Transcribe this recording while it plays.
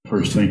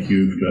First, thank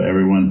you to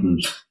everyone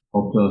who's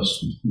helped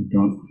us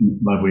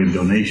by way of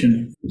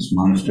donation, this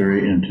monastery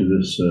and to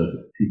this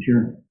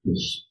teacher,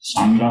 this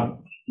Sangha,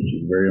 which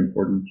is very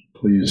important.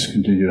 Please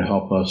continue to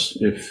help us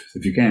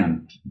if you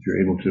can. If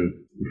you're able to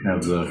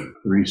have the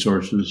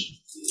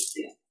resources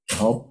to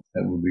help,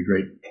 that would be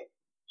great.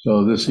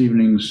 So this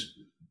evening's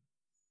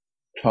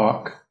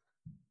talk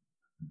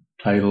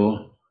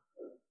title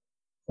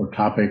or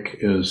topic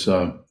is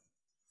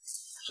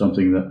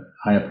something that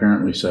I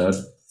apparently said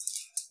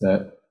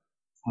that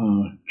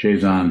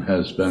Sokuzan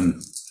has been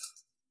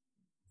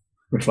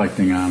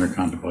reflecting on or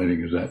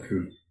contemplating. Is that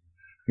true?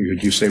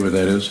 Could you say what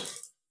that is?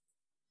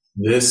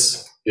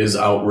 This is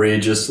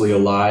outrageously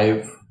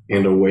alive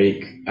and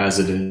awake as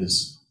it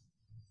is.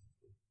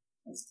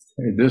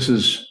 Okay, this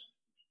is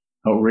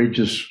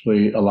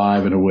outrageously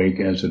alive and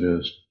awake as it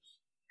is.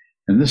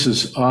 And this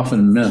is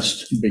often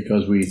missed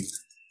because we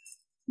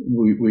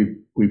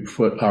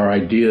put our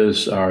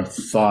ideas, our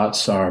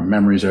thoughts, our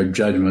memories, our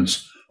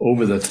judgments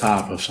over the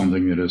top of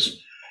something that is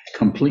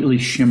completely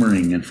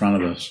shimmering in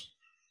front of us.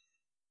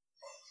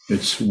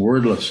 It's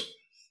wordless.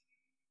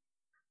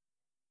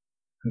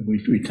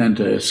 We tend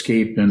to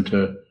escape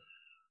into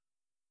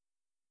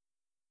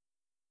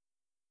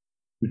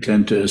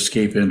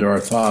our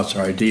thoughts,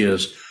 our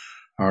ideas,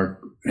 our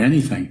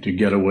anything to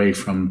get away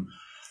from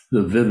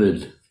the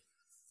vivid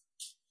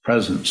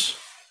presence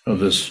of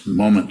this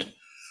moment.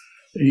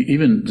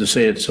 Even to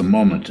say it's a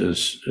moment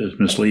is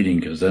misleading,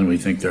 because then we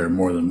think there are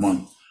more than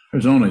one.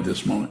 There's only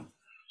this moment.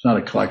 It's not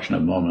a collection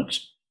of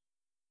moments.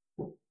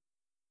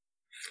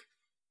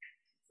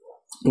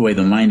 The way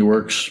the mind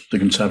works, the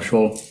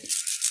conceptual,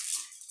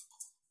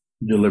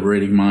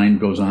 deliberating mind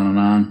goes on and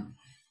on,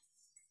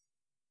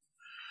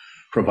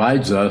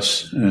 provides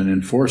us and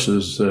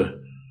enforces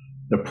the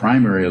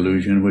primary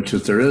illusion, which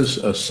is there is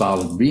a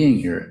solid being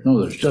here.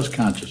 No, there's just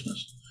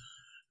consciousness.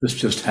 This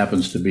just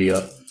happens to be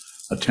a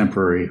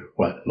temporary,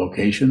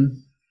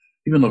 location?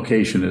 Even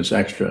location is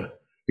extra,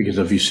 because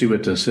if you see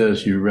what this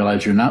is, you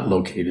realize you're not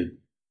located.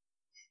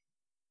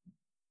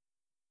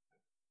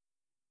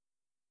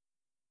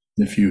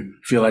 If you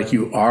feel like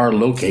you are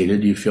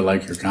located, you feel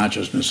like your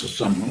consciousness is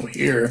somewhere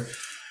here.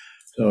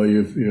 So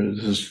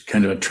this is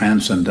kind of a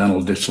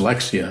transcendental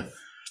dyslexia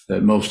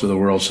that most of the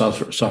world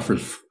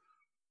suffers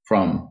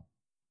from.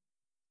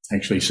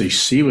 Actually, so you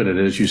see what it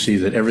is, you see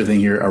that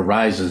everything here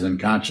arises in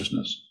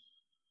consciousness.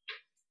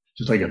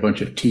 Just like a bunch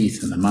of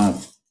teeth in the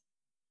mouth.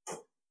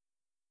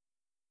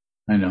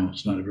 I know,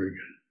 it's not a very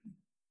good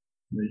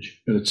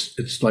image, but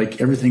it's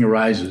like everything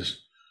arises.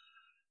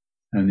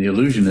 And the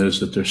illusion is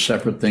that there's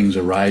separate things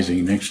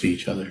arising next to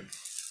each other.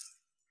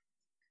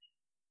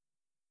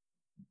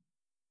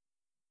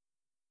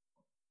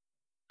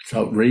 It's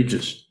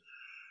outrageous.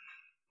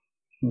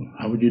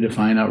 How would you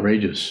define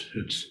outrageous?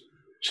 It's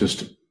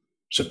just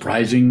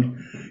surprising,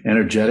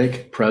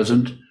 energetic,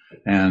 present,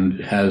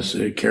 and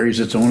it carries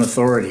its own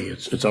authority.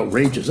 It's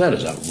outrageous. That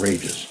is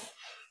outrageous.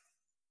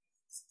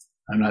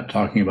 I'm not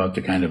talking about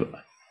the kind of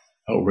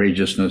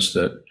outrageousness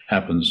that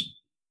happens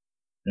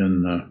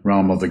in the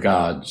realm of the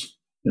gods,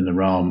 in the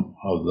realm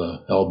of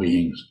the hell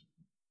beings.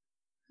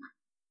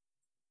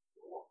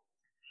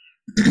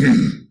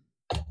 It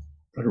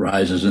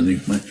arises in the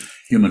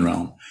human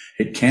realm.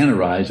 It can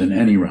arise in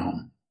any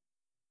realm.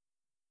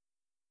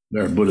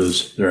 There are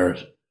Buddhas, there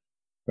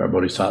are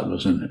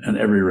Bodhisattvas in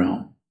every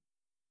realm,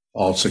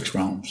 all 6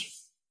 realms.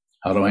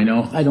 How do I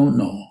know? I don't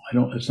know.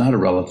 It's not a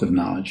relative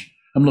knowledge.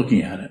 I'm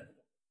looking at it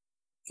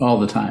all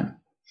the time.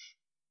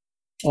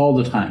 All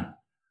the time.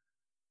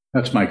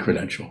 That's my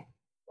credential.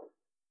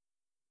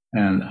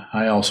 And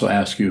I also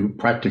ask you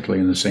practically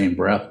in the same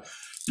breath,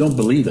 don't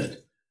believe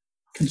it,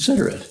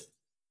 consider it.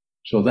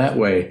 So that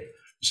way,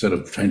 instead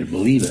of trying to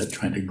believe it,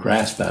 trying to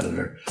grasp at it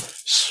or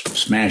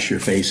smash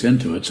your face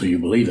into it so you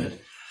believe it.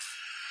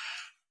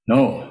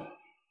 No, I'm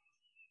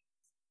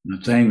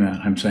not saying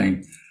that. I'm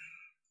saying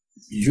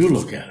you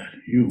look at it.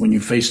 When you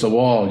face the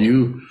wall,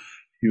 you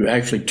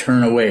actually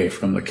turn away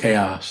from the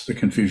chaos, the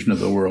confusion of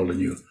the world, and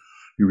you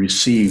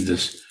receive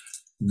this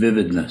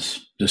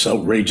vividness, this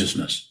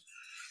outrageousness.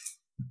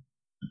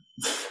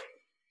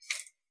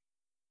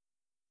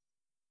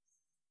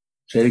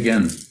 Say it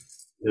again.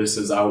 This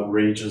is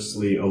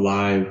outrageously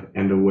alive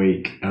and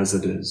awake as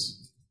it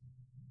is.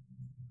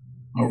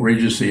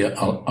 Outrageously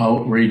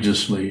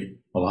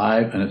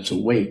alive, and it's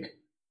awake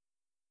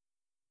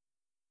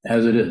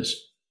as it is.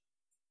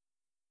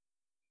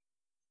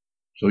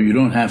 So you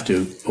don't have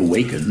to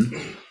awaken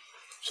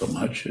so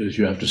much as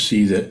you have to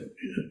see that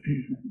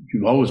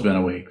you've always been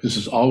awake. This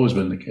has always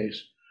been the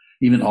case.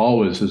 Even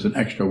always is an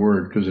extra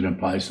word because it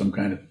implies some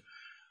kind of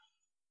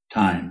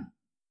time.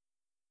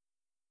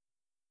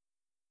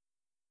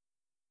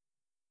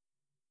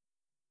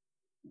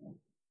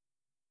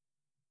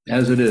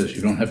 As it is.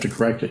 You don't have to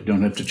correct it. You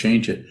don't have to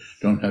change it.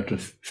 You don't have to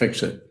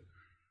fix it.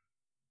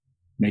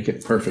 Make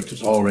it perfect.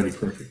 It's already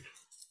perfect.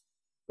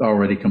 It's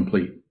already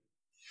complete.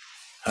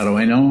 How do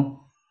I know?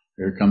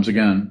 Here it comes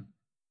again.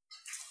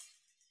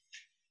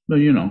 Well,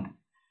 you know.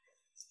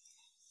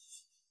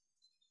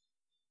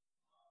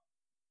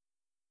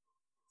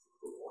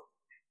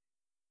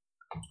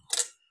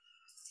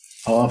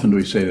 How often do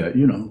we say that?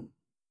 You know.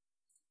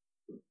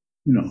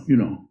 Well, you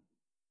know.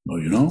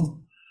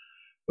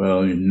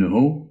 Well, you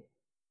know.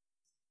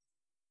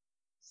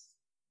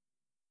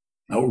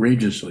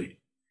 Outrageously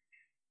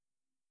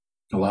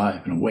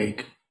alive and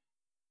awake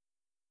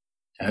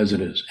as it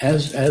is,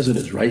 as it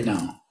is right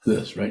now.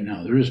 Right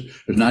now. There's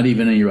not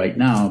even any right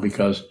now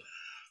because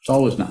it's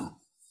always now.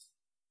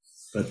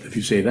 But if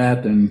you say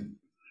that, then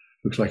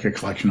it looks like a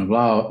collection of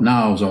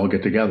nows all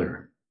get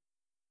together.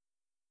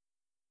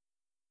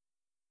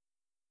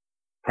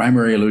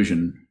 Primary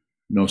illusion,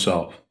 no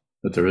self,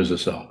 that there is a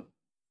self.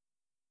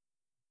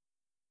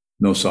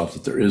 No self,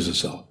 that there is a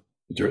self.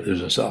 That there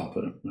is a self.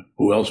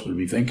 Who else would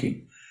be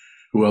thinking?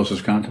 Who else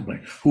is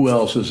contemplating? Who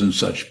else is in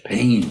such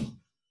pain?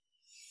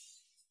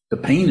 The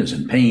pain is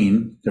in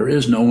pain. There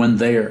is no one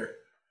there.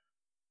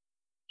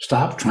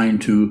 Stop trying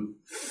to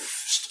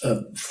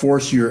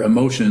force your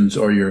emotions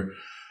or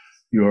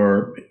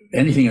your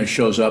anything that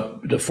shows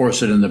up to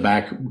force it in the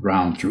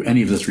background through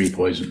any of the three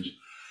poisons.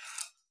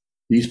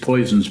 These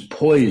poisons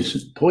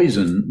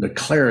poison the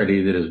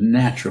clarity that is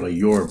naturally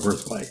your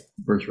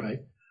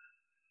birthright.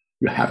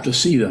 You have to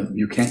see them.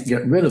 You can't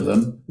get rid of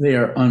them. They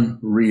are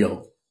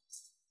unreal.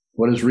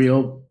 What is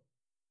real?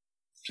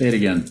 Say it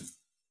again.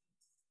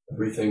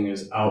 Everything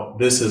is out.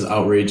 This is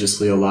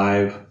outrageously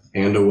alive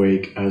and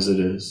awake as it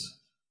is.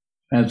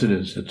 As it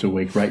is. It's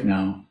awake right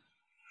now.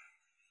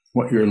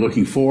 What you're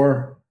looking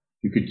for,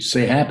 you could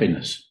say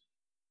happiness.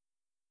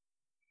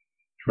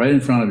 It's right in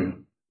front of you.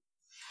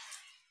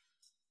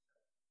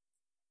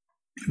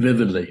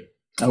 Vividly,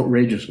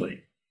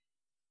 outrageously.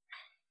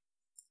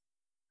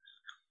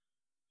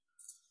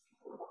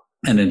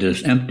 And it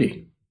is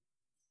empty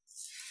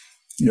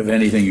of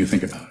anything you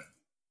think about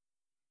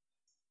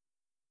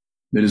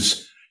it. It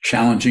is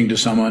challenging to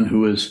someone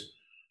who is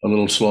a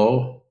little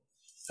slow,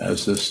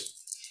 as this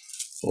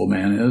old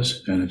man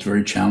is, and it's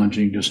very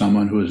challenging to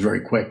someone who is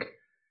very quick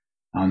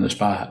on the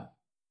spot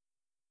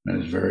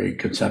and is very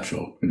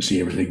conceptual, can see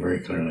everything very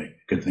clearly,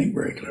 can think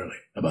very clearly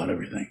about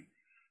everything,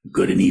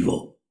 good and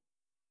evil,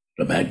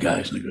 the bad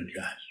guys and the good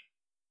guys.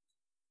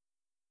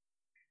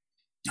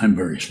 I'm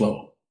very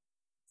slow.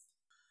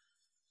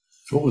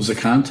 What was the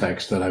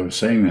context that I was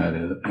saying that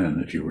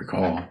in, if you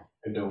recall?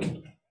 I don't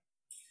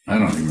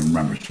even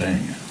remember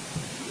saying it.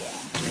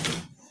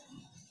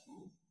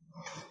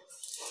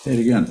 Say it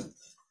again.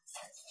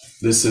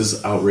 This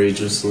is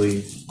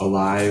outrageously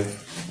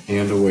alive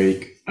and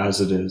awake as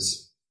it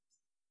is.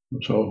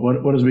 So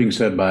what is being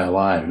said by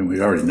alive? And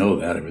we already know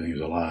that everything is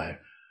alive.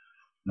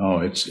 No,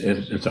 it's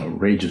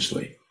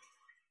outrageously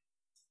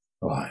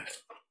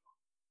alive.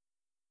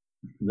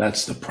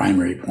 That's the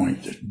primary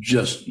point. That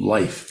just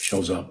life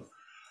shows up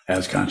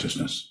as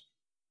consciousness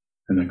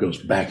and then goes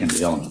back into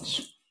the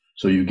elements.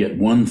 So you get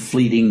one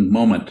fleeting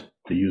moment,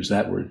 to use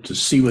that word, to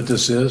see what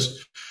this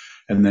is,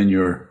 and then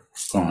you're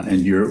gone.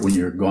 And when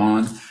you're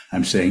gone,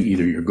 I'm saying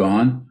either you're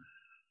gone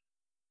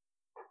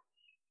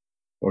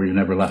or you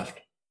never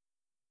left.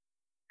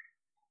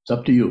 It's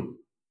up to you.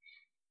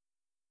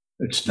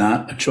 It's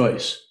not a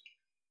choice.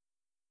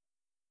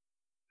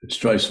 It's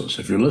choiceless.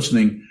 If you're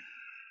listening,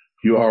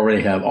 you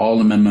already have all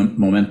the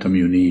momentum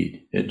you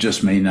need. It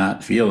just may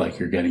not feel like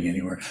you're getting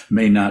anywhere,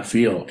 may not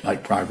feel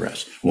like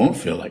progress, won't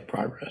feel like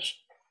progress.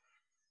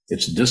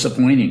 It's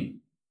disappointing.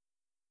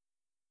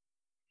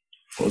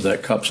 What was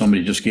that cup?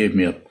 Somebody just gave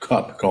me a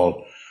cup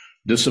called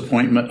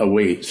Disappointment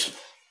Awaits.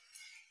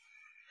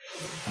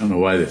 I don't know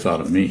why they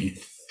thought of me.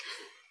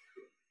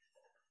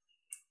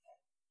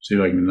 See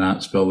if I can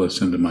not spell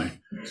this into my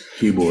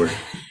keyboard.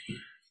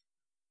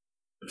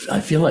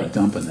 I feel like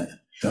dumping it.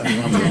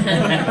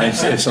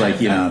 It's like,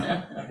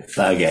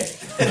 fuck it.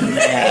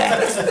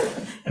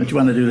 Don't you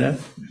want to do that?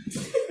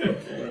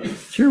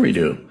 Sure we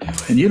do.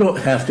 And you don't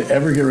have to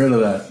ever get rid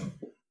of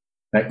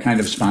that kind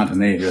of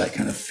spontaneity, that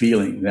kind of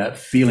feeling, that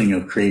feeling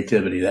of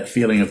creativity, that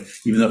feeling of,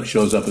 even though it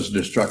shows up as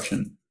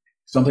destruction,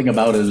 something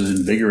about it is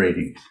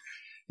invigorating.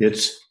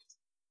 It's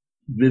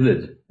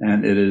vivid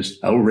and it is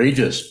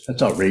outrageous.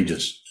 That's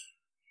outrageous.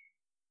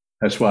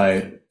 That's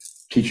why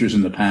teachers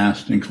in the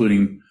past,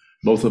 including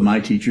both of my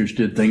teachers,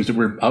 did things that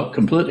were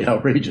completely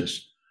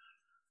outrageous.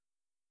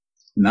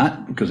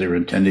 Not because they were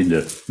intending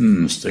to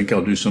think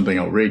I'll do something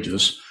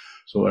outrageous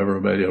so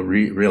everybody will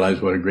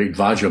realize what a great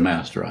Vajra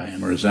master I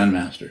am or a Zen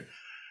master.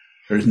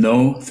 There's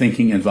no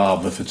thinking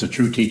involved. If it's a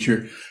true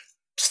teacher,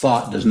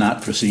 thought does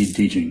not precede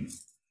teaching.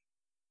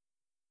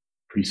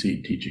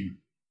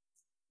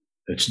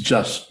 It's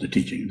just the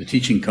teaching. The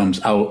teaching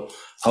comes out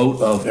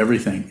of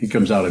everything. It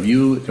comes out of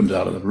you. It comes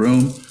out of the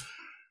room.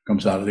 It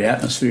comes out of the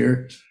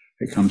atmosphere.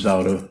 It comes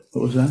out of,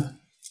 what was that?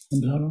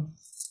 It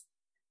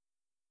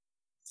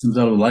comes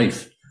out of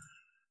life.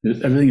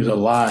 Everything is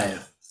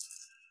alive.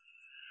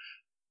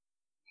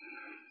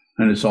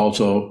 And it's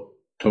also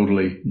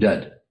totally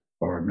dead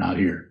or not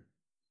here.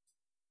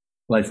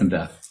 Life and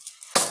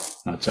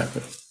death, not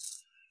separate.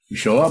 You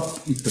show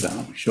up, you go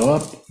down. You show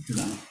up, you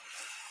go down.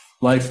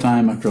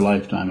 Lifetime after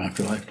lifetime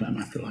after lifetime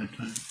after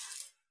lifetime.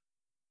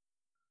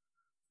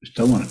 I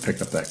still want to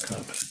pick up that cup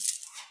and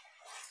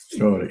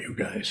throw it at you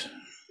guys.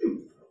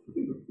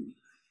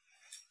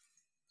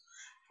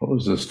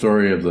 was the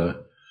story of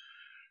the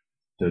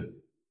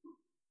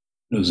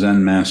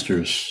Zen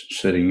masters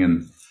sitting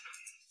in,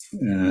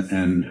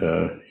 and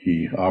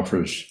he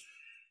offers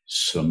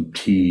some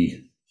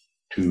tea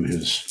to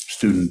his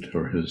student,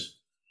 or his,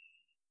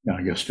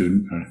 I guess,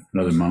 student, or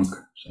another monk,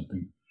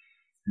 something.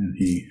 And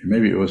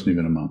maybe it wasn't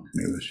even a monk,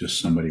 maybe it was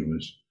just somebody who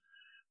was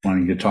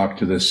wanting to talk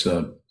to this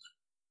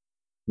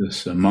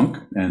monk,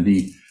 and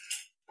he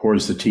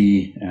pours the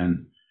tea,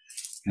 and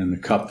the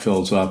cup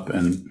fills up,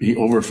 and he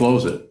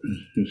overflows it.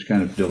 It's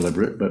kind of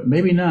deliberate, but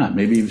maybe not.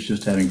 Maybe he was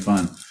just having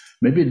fun.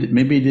 Maybe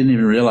he didn't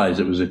even realize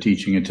it was a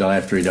teaching until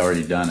after he'd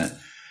already done it.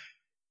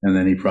 And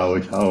then he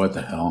probably thought, oh, what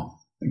the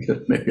hell?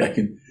 Maybe I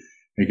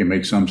can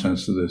make some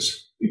sense of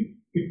this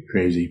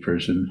crazy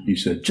person. He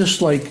said,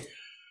 just like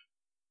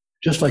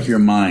your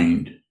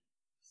mind,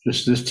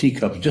 just this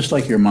teacup, just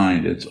like your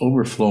mind, it's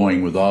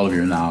overflowing with all of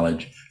your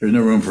knowledge. There's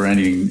no room for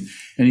anything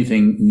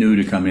new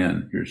to come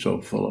in. You're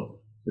so full of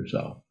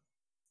yourself.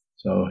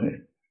 So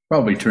it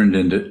probably turned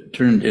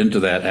into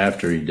that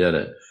after he did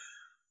it.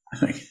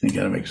 I think you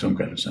got to make some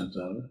kind of sense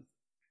out of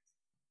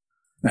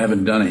it. I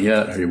haven't done it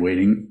yet. Are you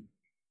waiting?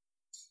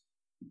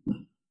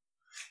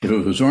 If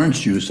it was orange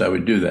juice, I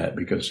would do that,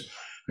 because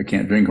I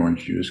can't drink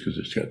orange juice because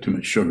it's got too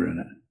much sugar in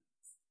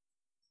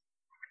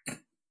it.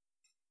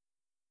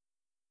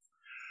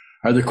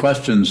 Are there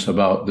questions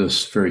about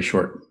this very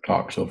short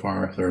talk so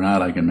far? If they're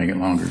not, I can make it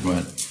longer. Go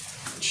ahead.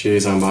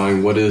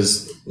 Zambang, what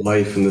is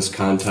life in this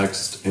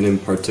context, and in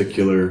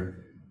particular,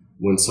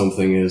 when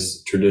something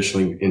is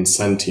traditionally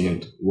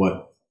insentient,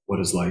 what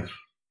is life?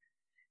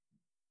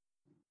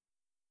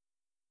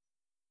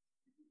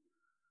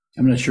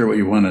 I'm not sure what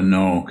you want to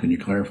know. Can you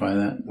clarify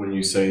that? When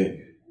you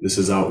say this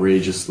is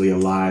outrageously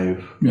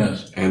alive,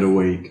 yes, and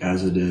awake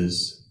as it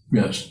is,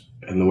 yes,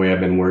 and the way I've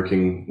been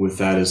working with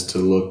that is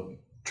to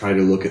try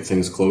to look at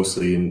things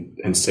closely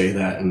and say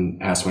that,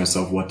 and ask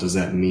myself, what does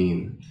that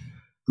mean?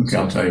 Okay,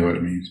 I'll tell you what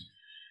it means.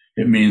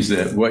 It means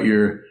that what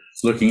you're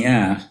looking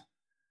at,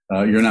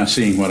 you're not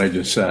seeing what I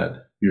just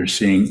said. You're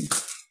seeing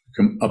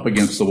come up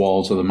against the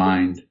walls of the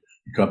mind,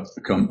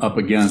 come up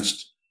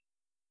against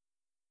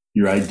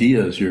your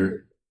ideas,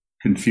 your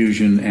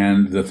confusion,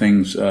 and the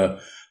things that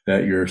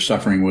you're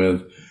suffering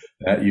with,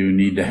 that you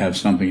need to have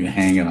something to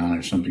hang it on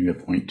or something to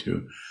point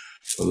to.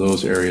 So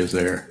those areas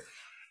there.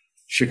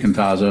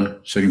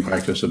 Shikantaza, sitting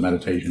practice of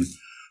meditation,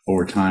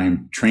 over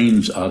time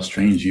trains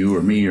you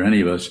or me or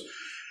any of us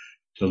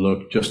to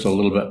look just a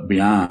little bit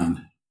beyond,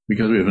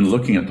 because we've been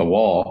looking at the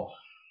wall,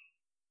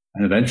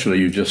 and eventually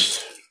you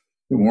just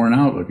get worn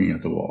out looking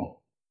at the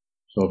wall.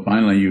 So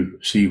finally you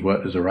see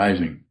what is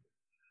arising.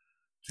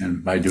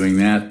 And by doing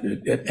that,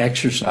 it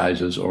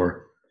exercises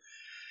or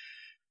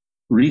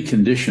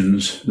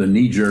reconditions the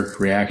knee-jerk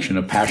reaction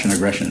of passion,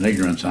 aggression, and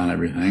ignorance on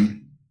everything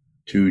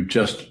to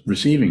just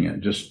receiving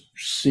it, just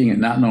seeing it,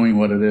 not knowing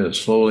what it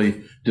is,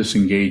 slowly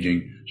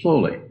disengaging,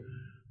 slowly.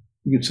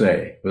 You could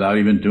say, without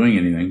even doing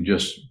anything,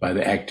 just by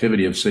the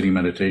activity of sitting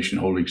meditation,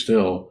 holding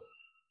still,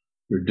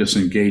 you're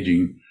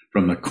disengaging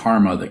from the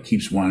karma that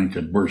keeps wanting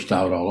to burst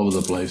out all over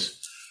the place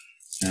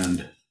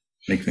and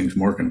make things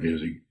more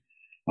confusing.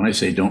 When I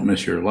say don't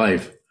miss your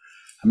life,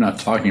 I'm not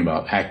talking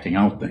about acting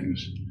out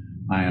things.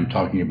 I am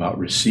talking about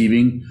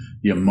receiving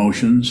the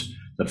emotions,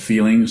 the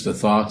feelings, the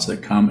thoughts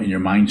that come in your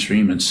mind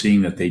stream, and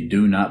seeing that they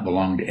do not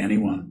belong to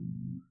anyone.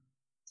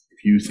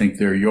 If you think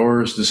they're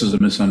yours, this is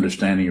a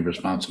misunderstanding of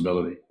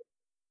responsibility.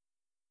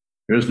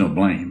 There is no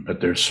blame, but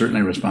there's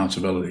certainly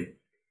responsibility.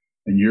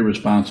 And you're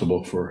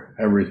responsible for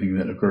everything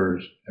that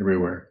occurs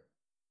everywhere.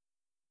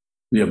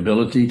 The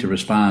ability to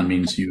respond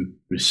means you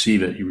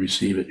receive it, you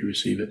receive it, you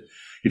receive it.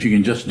 If you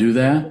can just do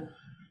that,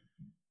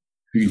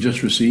 if you can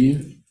just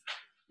receive,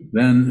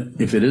 then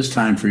if it is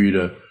time for you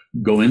to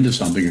go into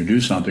something or do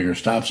something or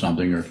stop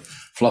something or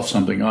fluff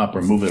something up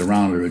or move it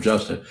around or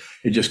adjust it,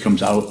 it just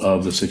comes out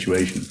of the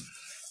situation.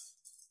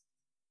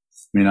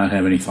 You may not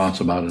have any thoughts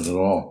about it at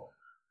all.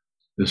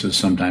 This is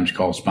sometimes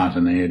called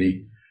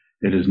spontaneity.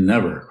 It is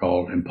never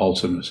called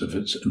impulsiveness. If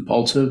it's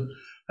impulsive,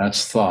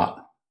 that's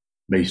thought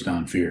based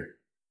on fear,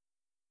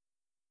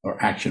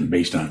 or action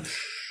based on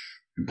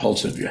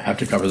impulsive. You have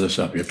to cover this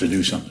up. You have to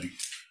do something.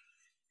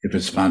 If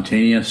it's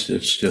spontaneous,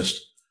 it's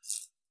just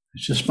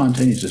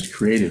spontaneous. It's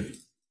creative.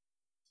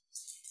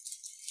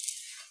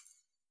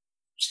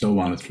 Still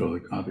want to throw the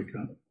coffee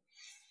cup.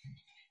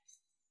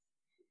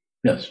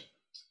 Yes.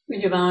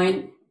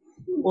 Divine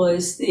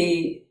was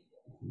the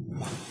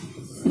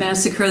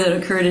massacre that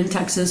occurred in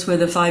Texas where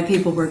the 5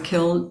 people were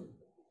killed.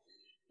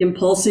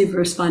 Impulsive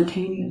or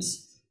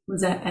spontaneous?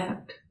 Was that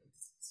act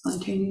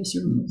spontaneous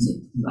or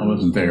impulsive? I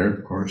wasn't there,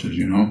 of course, as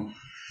you know.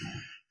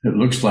 It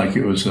looks like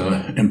it was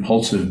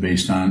impulsive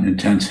based on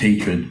intense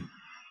hatred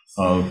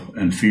of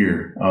and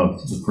fear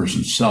of the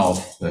person's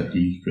self, that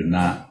he didn't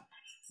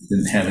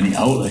have any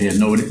outlet. He had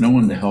no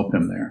one to help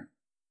him there.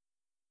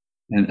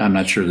 And I'm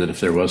not sure that if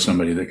there was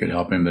somebody that could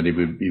help him, that he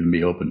would even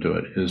be open to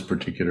it. His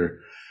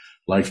particular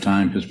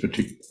lifetime, his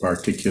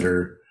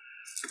particular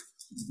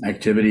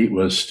activity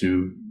was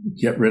to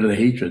get rid of the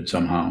hatred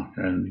somehow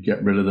and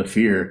get rid of the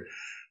fear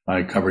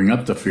by covering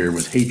up the fear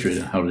with hatred.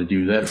 And how to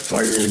do that?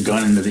 Fire a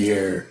gun into the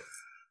air.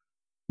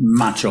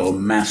 Macho,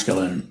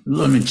 masculine,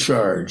 let me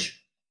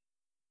charge.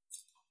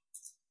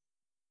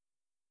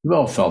 We've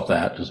all felt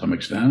that to some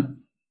extent.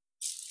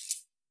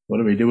 What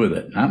do we do with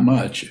it? Not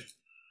much.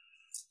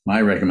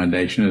 My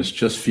recommendation is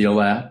just feel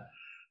that.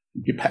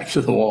 Get back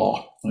to the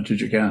wall as much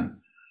as you can.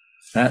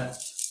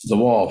 The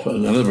wall,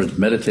 in other words,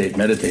 meditate.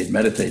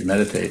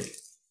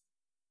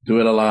 Do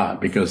it a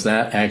lot, because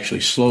that actually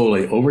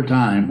slowly over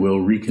time will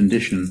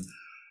recondition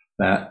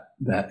that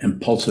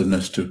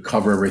impulsiveness to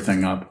cover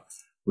everything up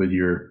with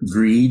your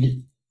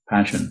greed,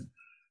 passion,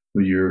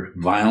 with your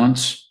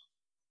violence,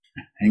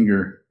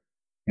 anger,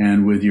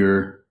 and with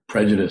your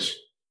prejudice,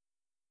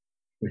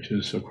 which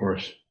is, of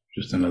course,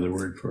 just another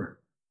word for,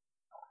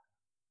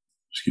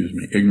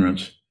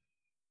 ignorance.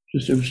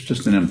 It was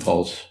just an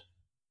impulse.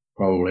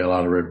 Probably a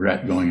lot of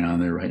regret going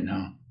on there right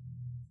now.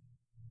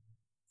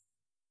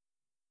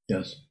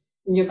 Yes.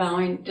 In your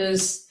bowing,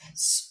 does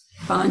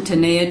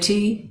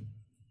spontaneity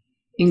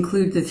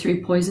include the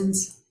 3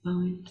 poisons?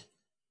 Bowing?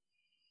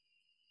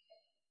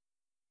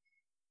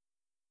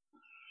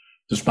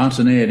 The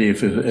spontaneity,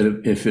 if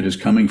it is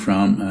coming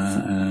from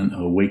an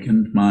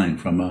awakened mind,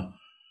 from a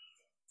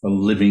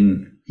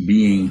living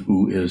being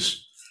who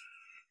is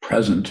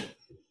present,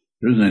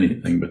 there isn't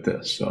anything but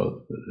this.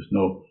 So there's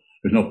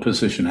no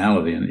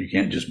positionality in it. You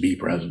can't just be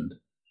present.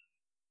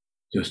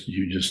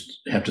 You just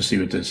have to see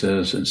what this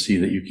is and see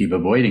that you keep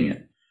avoiding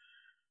it.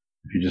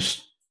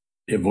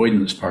 The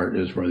avoidance part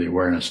is where the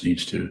awareness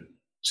needs to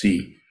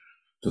see.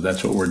 So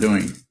that's what we're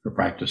doing. We're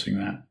practicing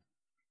that.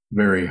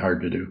 Very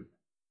hard to do.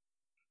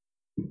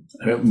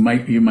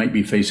 You might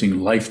be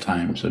facing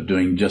lifetimes of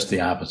doing just the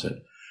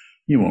opposite.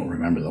 You won't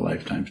remember the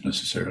lifetimes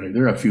necessarily.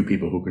 There are a few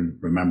people who can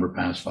remember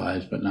past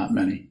lives, but not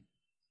many.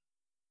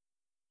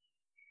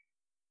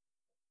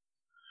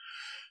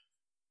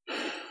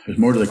 There's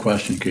more to the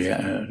question.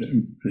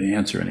 The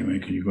answer anyway.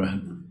 Can you go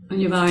ahead? When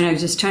you're bowing, I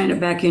was just tying it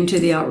back into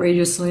the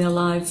outrageously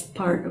alive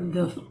part of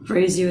the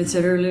phrase you had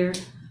said earlier.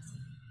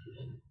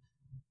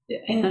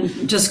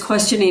 And just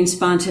questioning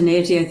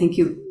spontaneity, I think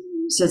you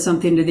said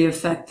something to the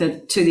effect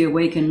that to the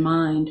awakened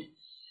mind.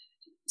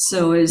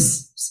 So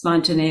is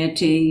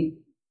spontaneity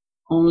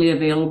only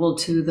available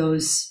to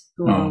those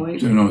who are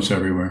awake? No, it's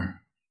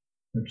everywhere.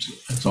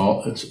 It's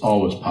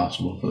always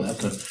possible for that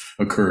to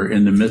occur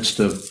in the midst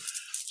of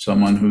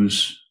someone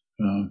who's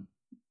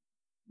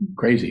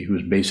crazy,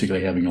 who's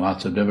basically having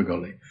lots of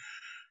difficulty.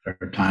 There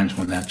are times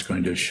when that's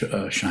going to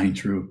shine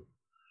through,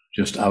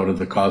 just out of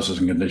the causes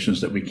and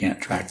conditions that we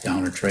can't track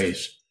down or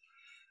trace.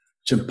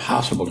 It's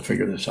impossible to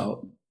figure this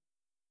out.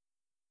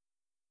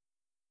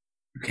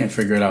 You can't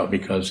figure it out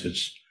because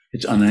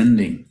it's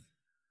unending.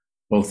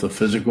 Both the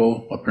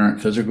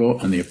apparent physical,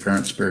 and the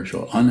apparent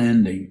spiritual,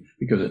 unending,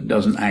 because it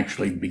doesn't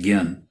actually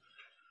begin.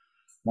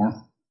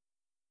 More?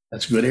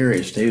 That's a good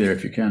area. Stay there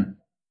if you can.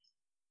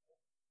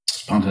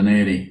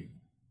 Spontaneity.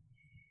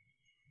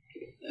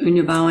 When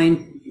you're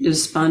bowing,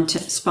 is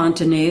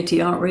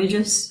spontaneity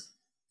outrageous?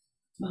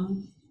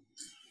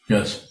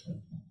 Yes.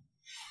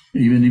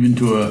 Even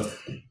to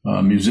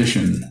a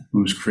musician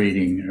who's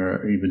creating,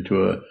 or even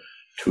to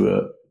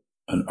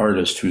an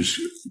artist who's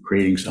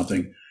creating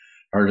something.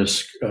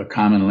 Artists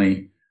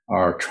commonly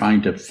are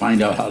trying to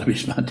find out how to be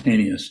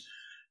spontaneous.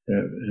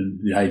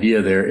 The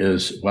idea there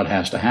is what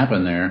has to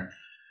happen there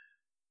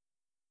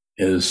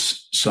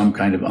is some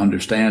kind of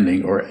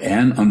understanding, or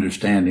an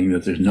understanding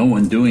that there's no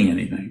one doing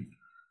anything.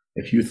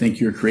 If you think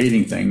you're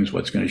creating things,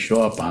 what's going to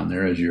show up on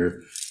there is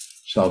your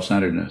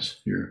self-centeredness.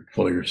 You're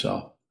full of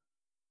yourself.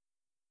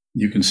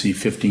 You can see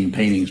 15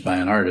 paintings by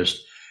an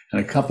artist,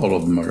 and a couple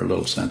of them are a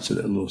little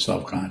sensitive, a little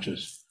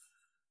self-conscious.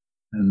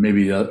 And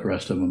maybe the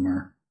rest of them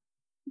are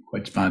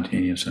quite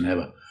spontaneous and have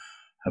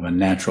a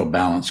natural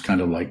balance, kind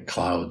of like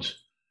clouds.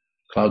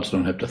 Clouds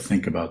don't have to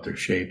think about their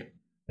shape.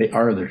 They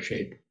are their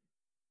shape.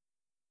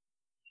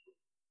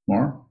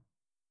 More?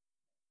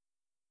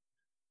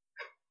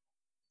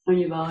 When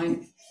you're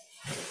bowing,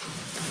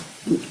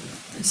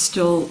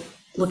 still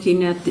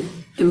looking at the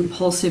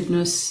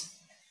impulsiveness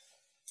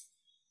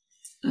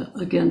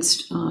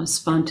against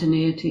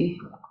spontaneity.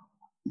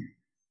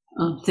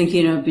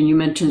 Thinking of, and you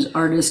mentioned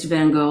artist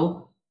Van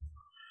Gogh,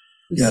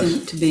 who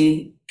seemed to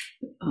be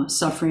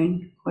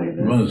suffering quite a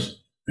bit. He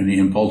was, and he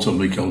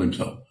impulsively killed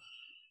himself.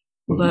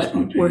 But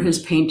were his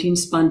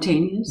paintings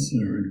spontaneous?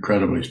 They were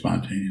incredibly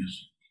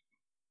spontaneous.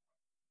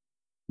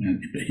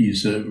 And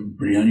he's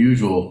pretty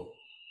unusual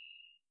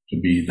to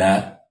be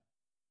that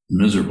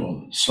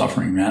miserable,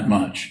 suffering that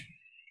much,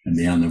 and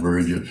be on the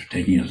verge of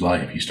taking his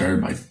life. He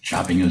started by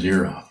chopping his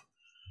ear off.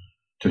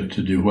 To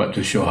do what?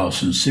 To show how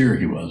sincere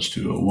he was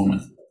to a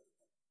woman.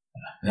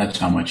 That's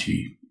how much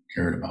he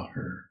cared about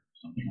her,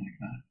 something like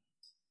that.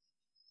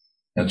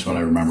 That's what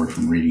I remember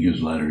from reading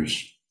his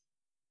letters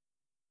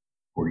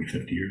 40,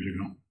 50 years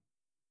ago.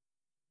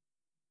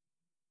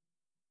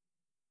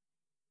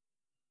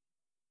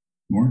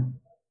 More?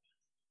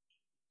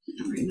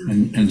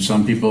 And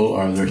some people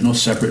there's no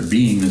separate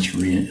being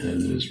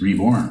that's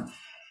reborn.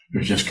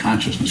 There's just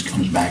consciousness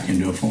comes back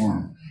into a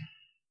form.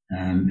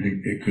 And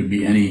it could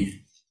be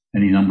any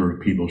number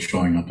of people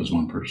showing up as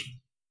one person.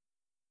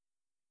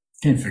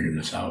 Can't figure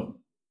this out.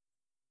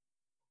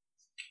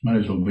 Might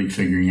as well be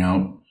figuring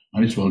out,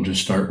 might as well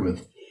just start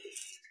with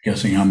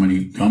guessing how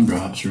many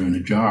gumdrops are in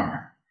a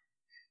jar.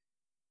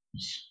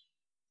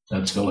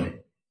 That's silly.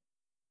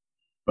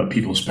 But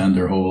people spend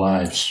their whole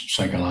lives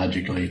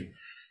psychologically,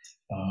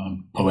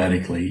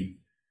 poetically,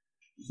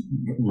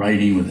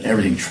 writing with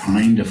everything,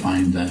 trying to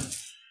find the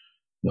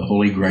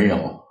holy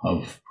grail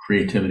of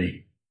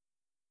creativity.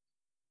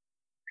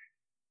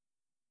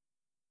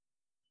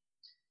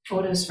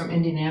 Otis from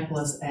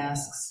Indianapolis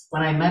asks,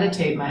 when I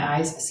meditate, my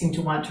eyes seem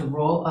to want to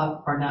roll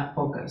up or not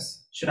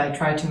focus. Should I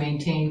try to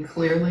maintain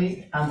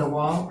clearly on the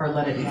wall or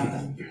let it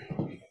happen?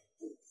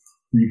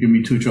 You give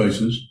me two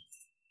choices.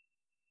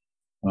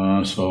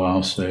 So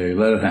I'll say,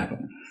 let it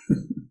happen.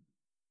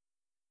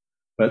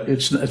 But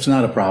it's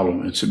not a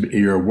problem. It's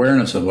your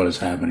awareness of what is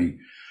happening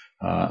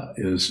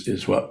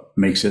is what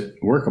makes it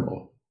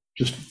workable.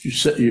 Just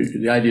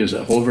the idea is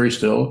that hold very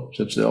still,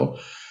 sit still.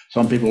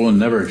 Some people will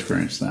never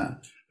experience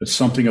that. But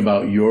something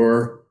about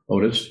your,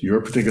 Otis,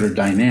 your particular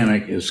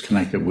dynamic is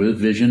connected with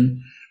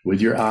vision,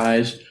 with your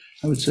eyes.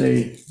 I would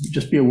say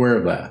just be aware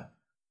of that.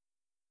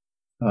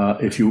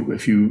 If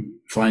you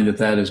find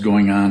that is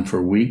going on for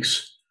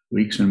weeks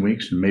and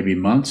weeks, and maybe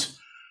months,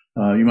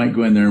 you might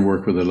go in there and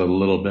work with it a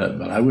little bit,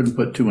 but I wouldn't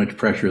put too much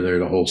pressure there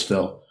to hold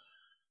still.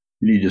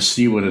 You need to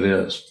see what it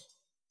is.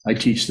 I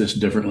teach this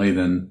differently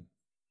than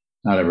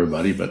not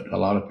everybody, but a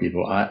lot of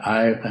people.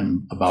 I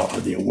am about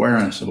the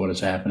awareness of what is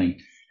happening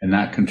and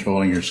not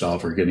controlling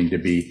yourself or getting to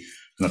be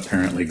an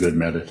apparently good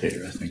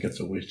meditator. I think it's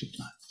a waste of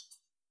time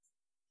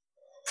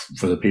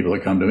for the people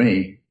that come to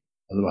me.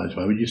 Otherwise,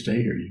 why would you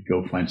stay here? You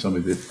go find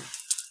somebody that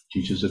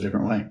teaches a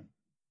different way,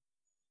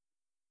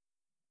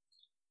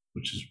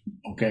 which is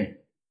okay.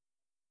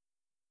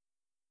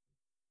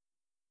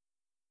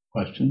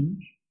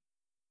 Questions?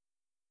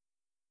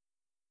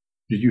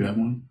 Did you have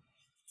one?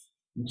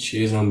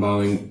 Cheese, I'm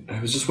bowing. I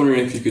was just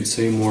wondering if you could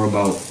say more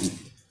about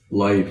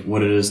life,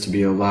 what it is to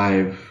be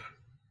alive,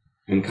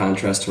 in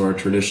contrast to our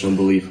traditional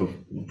belief of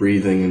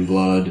breathing and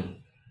blood.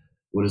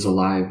 What does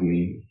alive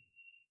mean?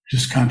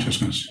 Just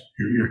consciousness.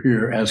 You're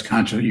here as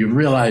conscious. You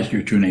realize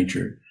your true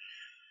nature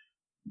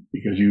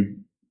because you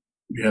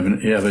have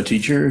a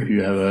teacher,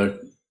 you have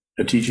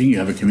a teaching, you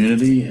have a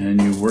community,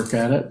 and you work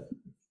at it.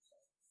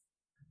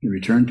 You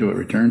return to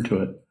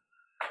it,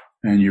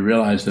 and you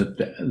realize that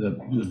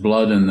the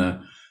blood and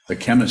the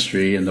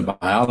chemistry and the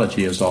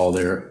biology is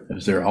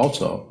there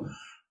also.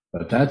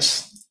 But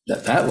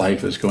that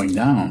life is going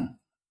down.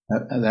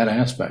 That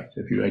aspect.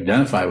 If you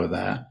identify with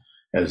that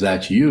as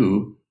that's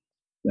you,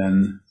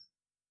 then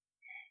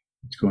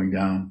it's going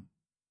down.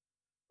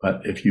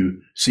 But if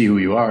you see who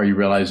you are, you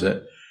realize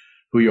that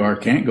who you are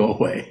can't go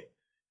away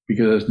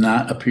because it's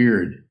not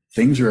appeared.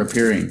 Things are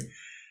appearing.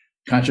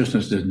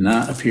 Consciousness does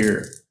not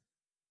appear.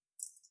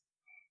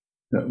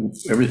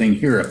 Everything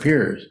here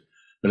appears,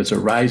 but it's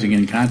arising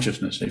in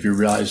consciousness. If you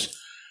realize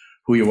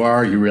who you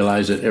are, you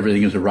realize that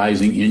everything is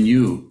arising in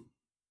you,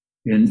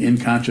 in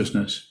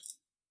consciousness.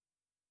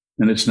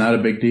 And it's not a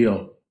big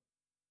deal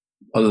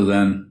other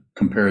than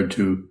compared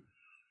to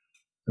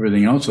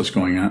everything else that's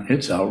going on.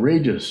 It's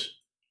outrageous.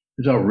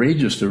 It's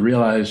outrageous to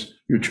realize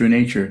your true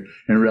nature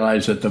and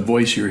realize that the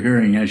voice you're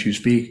hearing as you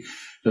speak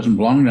doesn't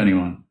belong to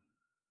anyone.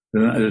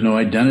 There's no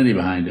identity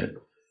behind it.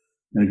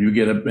 And if you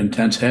get an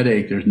intense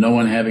headache, there's no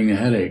one having a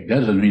headache. That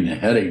doesn't mean the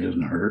headache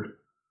doesn't hurt.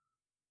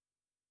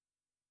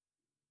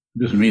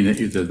 It doesn't mean that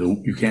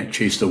you can't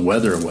chase the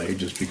weather away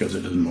just because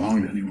it doesn't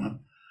belong to anyone.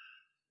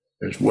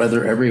 There's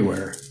weather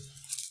everywhere.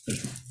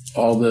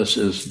 All this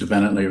is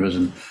dependently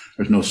arisen.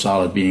 There's no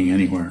solid being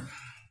anywhere.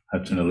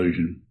 That's an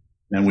illusion.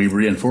 And we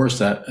reinforce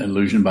that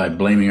illusion by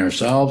blaming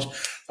ourselves,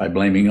 by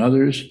blaming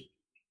others,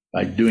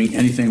 by doing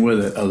anything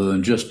with it other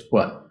than just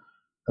what?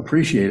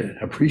 Appreciate it.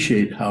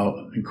 Appreciate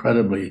how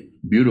incredibly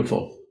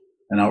beautiful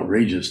and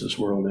outrageous this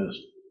world is.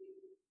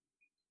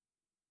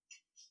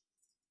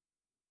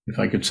 If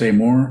I could say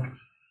more,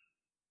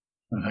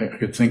 if I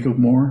could think of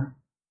more,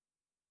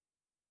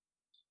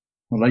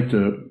 I'd like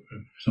to,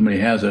 if somebody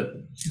has it,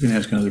 you can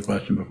ask another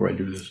question before I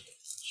do this.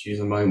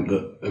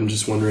 I'm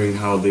just wondering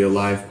how the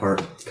alive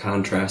part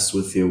contrasts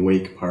with the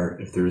awake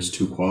part, if there's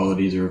two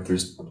qualities or if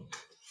there's,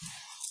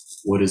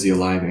 what is the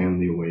alive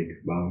and the awake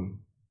about?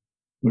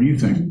 What do you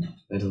think?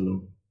 I don't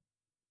know.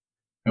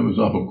 That was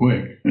awful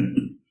quick.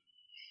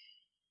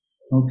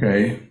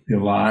 Okay, the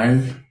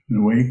alive and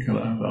awake.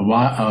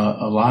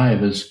 Alive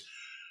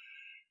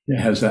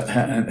has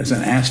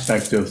an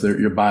aspect of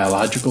your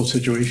biological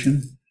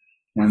situation,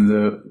 and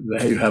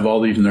you have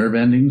all these nerve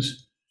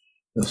endings,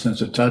 the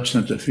sense of touch,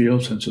 sense of feel,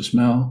 sense of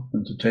smell,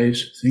 sense of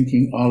taste,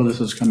 thinking. All of this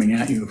is coming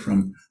at you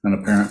from an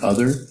apparent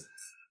other,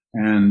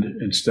 and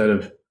instead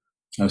of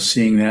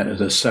seeing that as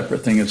a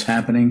separate thing that's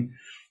happening,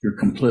 you're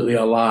completely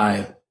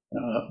alive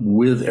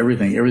with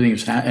everything.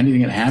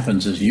 Anything that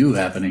happens is you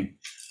happening.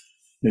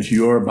 It's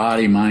your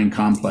body, mind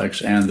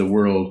complex and the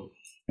world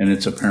and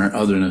its apparent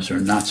otherness are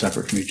not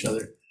separate from each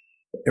other.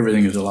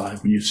 Everything is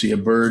alive. When you see a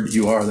bird,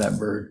 you are that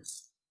bird.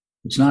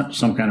 It's not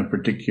some kind of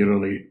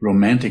particularly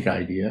romantic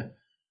idea.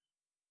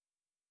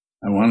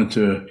 I wanted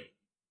to,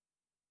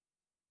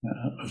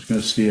 I was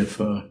going to see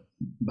if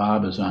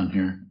Bob is on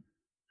here.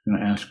 I'm going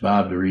to ask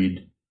Bob to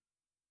read.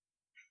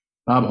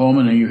 Bob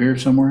Holman, are you here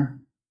somewhere?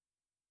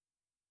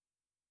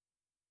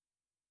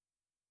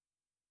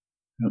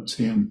 I don't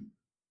see him.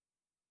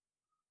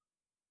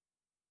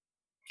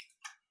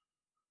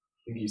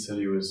 I think he said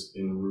he was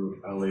en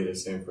route LA to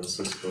San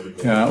Francisco to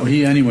go.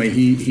 Yeah,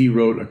 he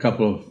wrote a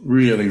couple of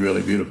really,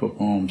 really beautiful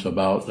poems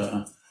about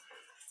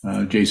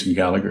Jason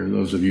Gallagher.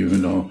 Those of you who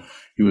know,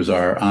 he was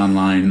our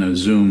online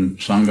Zoom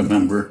Sangha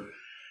member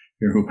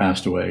here who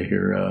passed away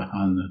here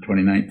on the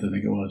 29th, I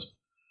think it was.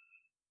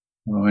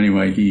 Well,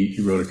 anyway, he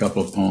wrote a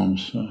couple of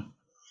poems.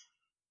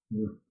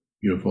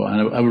 Beautiful.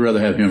 And I would rather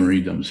have him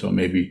read them, so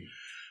maybe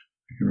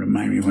you can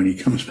remind me when he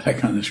comes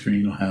back on the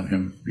screen, I'll have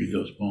him read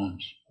those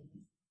poems.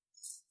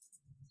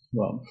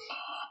 Well,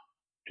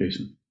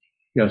 Jason.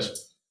 Yes.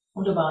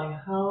 Wonder,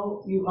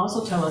 how you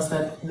also tell us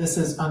that this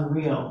is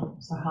unreal.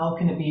 So how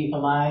can it be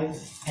alive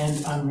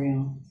and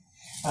unreal?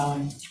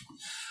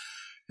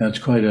 That's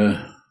quite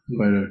a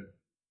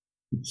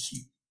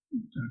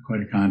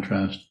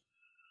contrast.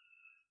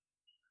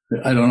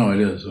 I don't know, it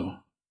is though.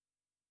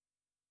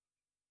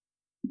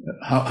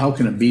 How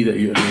can it be that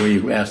the way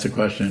you asked the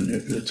question,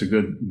 it's a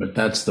good, but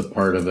that's the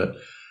part of it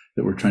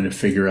that we're trying to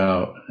figure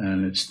out.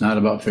 And it's not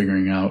about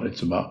figuring out,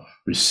 it's about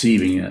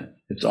receiving it.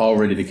 It's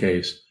already the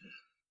case.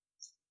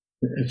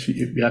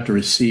 You have to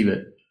receive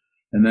it.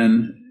 And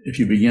then if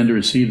you begin to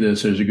receive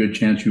this, there's a good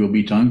chance you will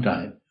be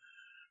tongue-tied.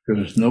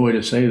 Because there's no way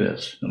to say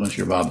this unless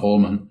you're Bob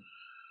Holman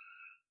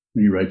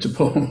and he writes a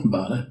poem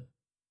about it.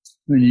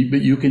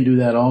 But you can do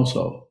that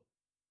also.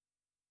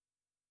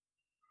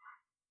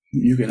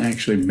 You can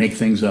actually make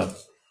things up.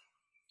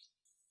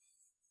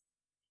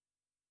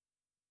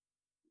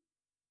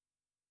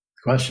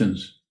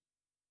 Questions?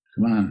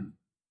 Come on.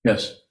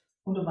 Yes.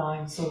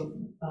 Divine. So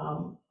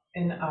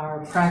in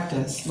our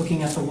practice,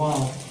 looking at the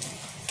wall,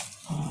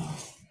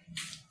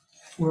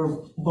 we're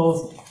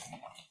both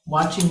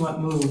watching what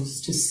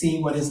moves to see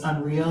what is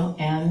unreal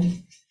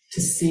and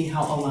to see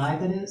how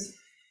alive it is.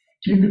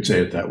 You could say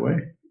it that way.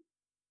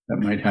 That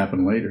might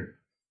happen later.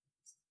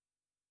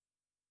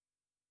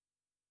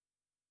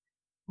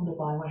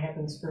 Divine, what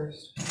happens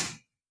first?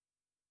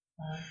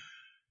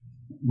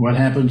 What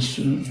happens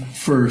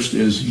first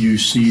is you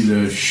see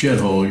the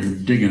shithole you're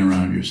digging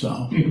around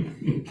yourself.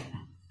 You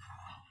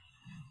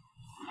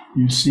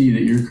see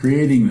that you're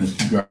creating this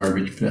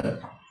garbage pit.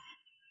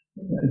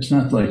 It's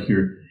not like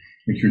you're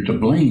to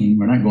blame.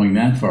 We're not going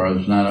that far.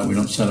 We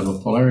don't set up a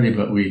polarity,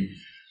 but we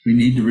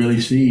need to really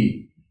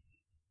see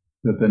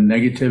that the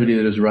negativity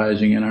that is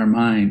rising in our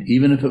mind,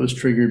 even if it was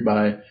triggered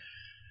by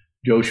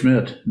Joe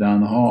Schmidt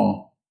down the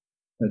hall,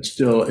 it's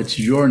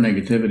your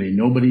negativity.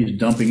 Nobody's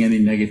dumping any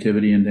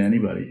negativity into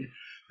anybody.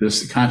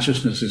 This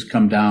consciousness has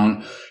come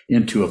down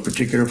into a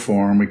particular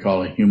form we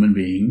call a human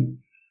being.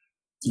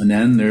 And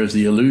then there's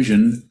the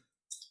illusion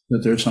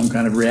that there's some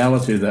kind of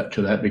reality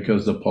to that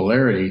because the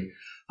polarity,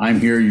 I'm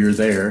here, you're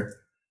there.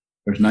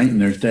 There's night and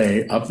there's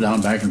day, up,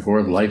 down, back and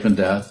forth, life and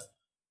death,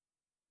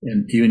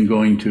 and even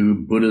going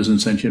to Buddhas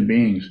and sentient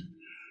beings.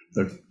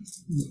 But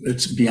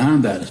it's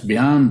beyond that. It's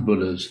beyond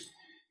Buddhas,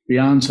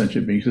 beyond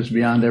sentient beings. It's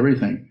beyond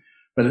everything.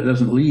 But it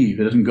doesn't leave.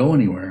 It doesn't go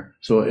anywhere.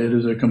 So it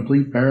is a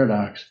complete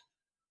paradox,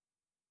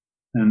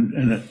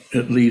 and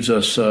it leaves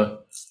us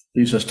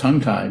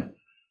tongue-tied,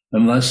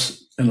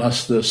 unless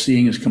the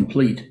seeing is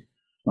complete.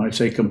 When I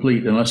say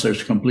complete, unless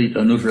there's complete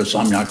anuttara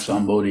samyak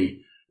sambodhi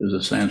is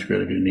a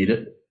Sanskrit if you need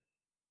it.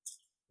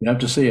 You have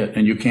to see it,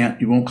 and you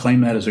won't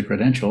claim that as a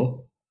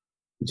credential.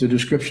 It's a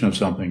description of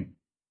something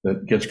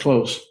that gets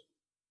close,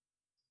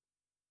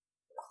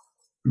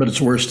 but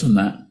it's worse than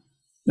that,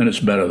 and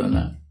it's better than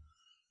that.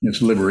 It's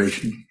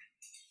liberation.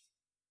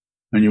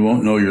 And you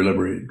won't know you're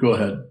liberated. Go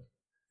ahead.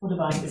 Well,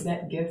 Divine, is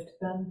that gift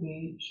then?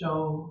 We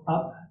show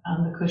up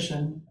on the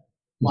cushion,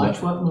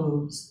 watch what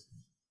moves,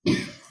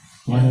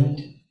 and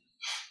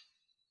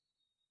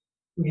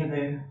we have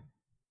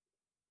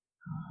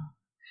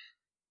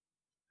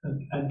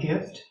a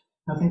gift,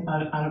 nothing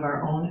out of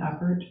our own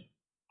effort.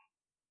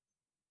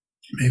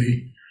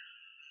 Maybe.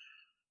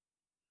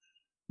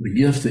 The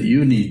gift that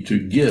you need to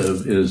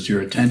give is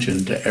your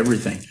attention to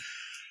everything.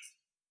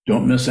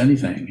 Don't miss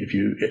anything. If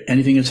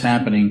anything is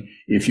happening,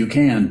 if you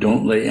can,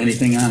 don't lay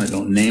anything on it.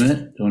 Don't name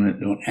it.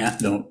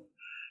 Don't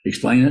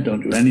explain it.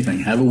 Don't do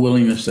anything. Have a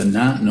willingness to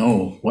not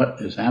know what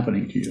is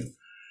happening to you,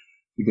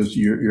 because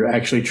you're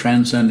actually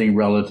transcending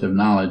relative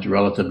knowledge.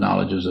 Relative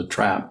knowledge is a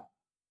trap.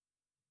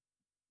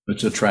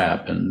 It's a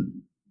trap,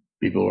 and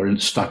people are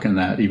stuck in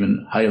that.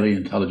 Even highly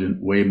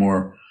intelligent, way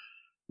more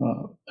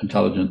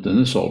intelligent than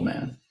this old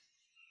man.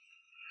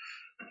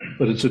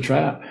 But it's a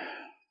trap.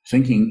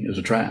 Thinking is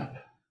a trap.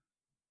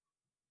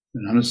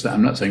 And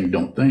I'm not saying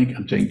don't think.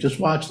 I'm saying just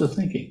watch the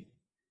thinking.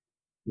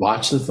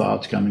 Watch the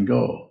thoughts come and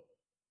go.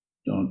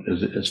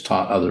 It's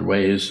taught other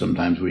ways.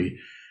 Sometimes the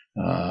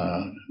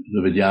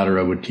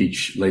Vidyadhara would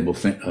teach label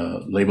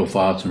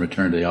thoughts and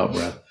return to the out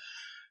breath.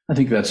 I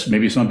think that's,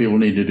 maybe some people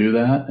need to do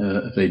that.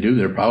 If they do,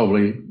 they're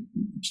probably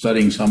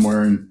studying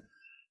somewhere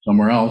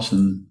else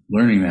and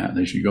learning that.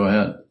 They should go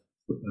ahead.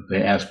 If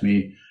they ask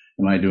me,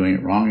 am I doing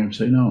it wrong? I'd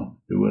say, no,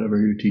 do whatever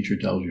your teacher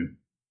tells you.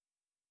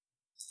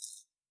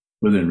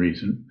 Within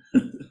reason.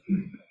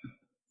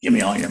 Give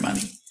me all your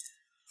money.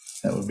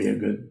 That would be a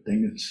good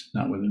thing. It's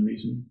not within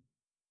reason.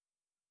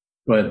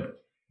 Go ahead.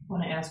 I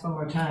want to ask one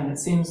more time. It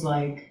seems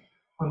like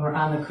when we're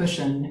on the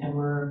cushion and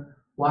we're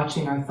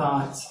watching our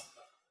thoughts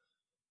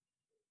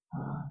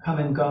come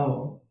and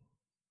go,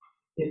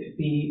 it'd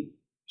be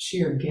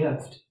sheer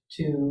gift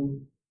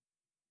to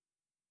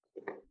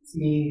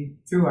see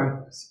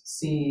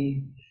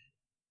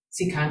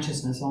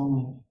consciousness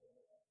only.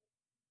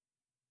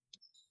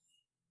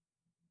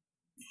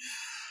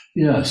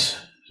 Yes.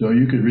 So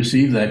you could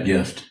receive that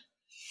gift.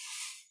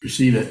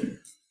 Receive it.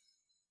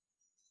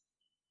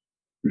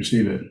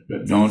 Receive it.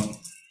 But don't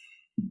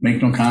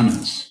make no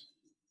comments.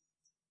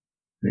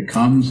 It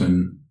comes,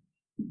 and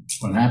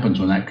what happens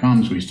when that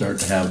comes, we start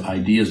to have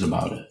ideas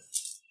about it.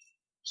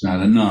 It's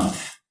not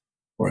enough,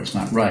 or it's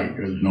not right,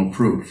 or there's no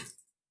proof.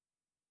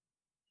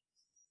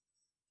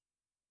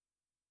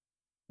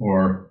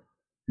 Or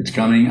it's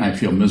coming, I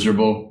feel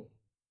miserable,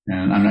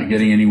 and I'm not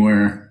getting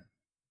anywhere,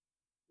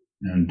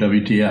 and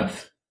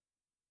WTF.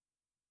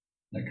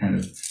 That kind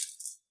of,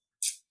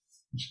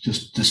 it's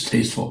just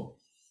distasteful,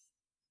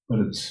 but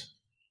it's,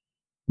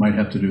 might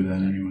have to do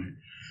that anyway.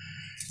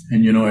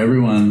 And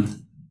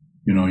everyone,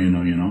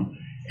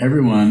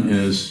 everyone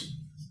is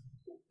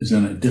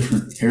in a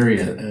different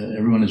area.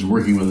 Everyone is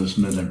working with us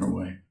in a different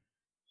way.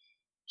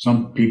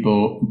 Some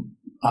people,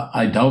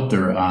 I doubt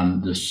they're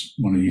on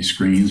one of these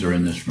screens or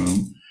in this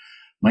room,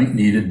 might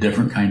need a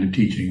different kind of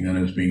teaching than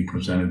is being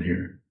presented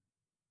here.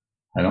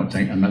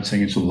 I'm not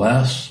saying it's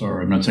less,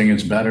 or I'm not saying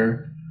it's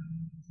better,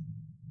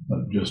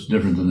 but just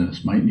different than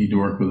this. Might need to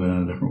work with it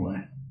in a different way.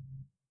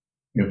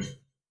 If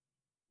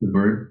the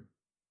bird?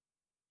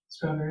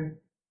 Strawberry.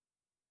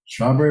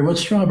 Strawberry?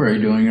 What's Strawberry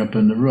doing up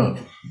in the roof?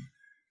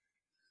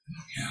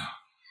 Yeah.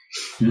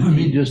 Didn't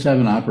he just have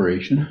an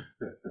operation?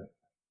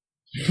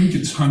 I think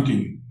it's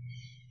hunting.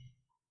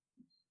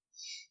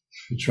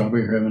 Did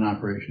Strawberry have an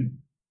operation?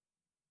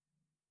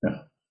 Yeah.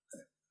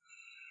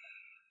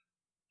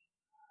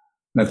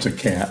 That's a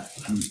cat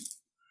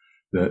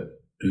that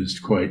is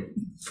quite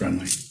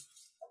friendly.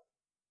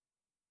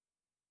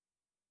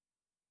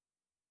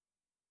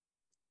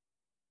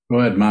 Go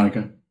ahead,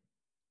 Monica.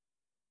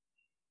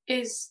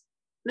 Is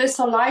this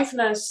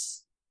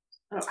aliveness,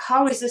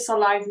 how is this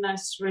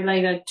aliveness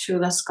related to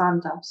the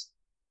skandhas?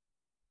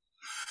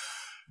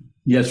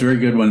 Yes, very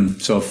good one.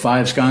 So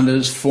 5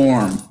 skandhas: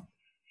 form,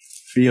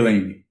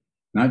 feeling,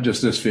 not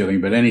just this feeling,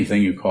 but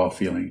anything you call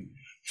feeling.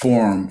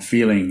 Form,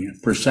 feeling,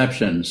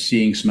 perception,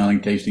 seeing,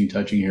 smelling, tasting,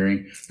 touching,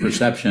 hearing,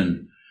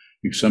 perception.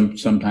 You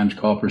sometimes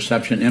call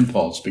perception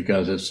impulse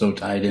because it's so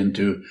tied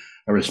into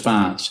a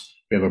response.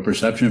 We have a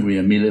perception, we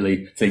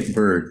immediately think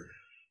bird,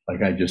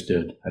 like I just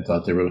did. I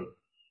thought they were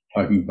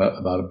talking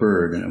about a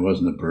bird, and it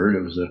wasn't a bird,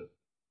 it was a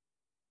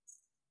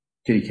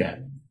kitty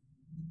cat.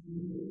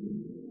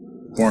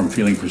 Form,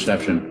 feeling,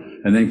 perception.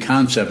 And then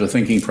concept, a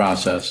thinking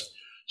process,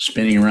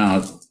 spinning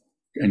around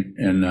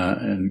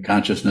in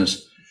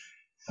consciousness.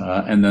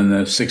 And then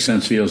the 6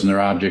 sense fields and their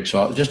objects,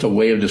 so just a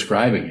way of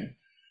describing it.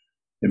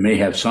 It may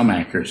have some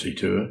accuracy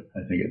to it,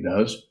 I think it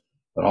does,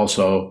 but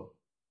also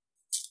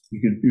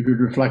you could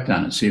reflect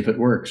on it, see if it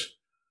works.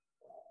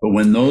 But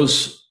when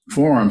those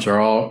forms are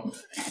all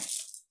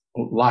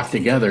locked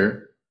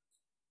together,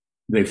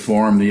 they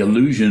form the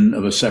illusion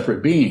of a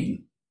separate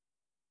being.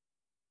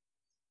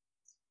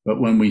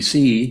 But when we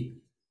see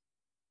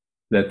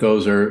that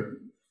they're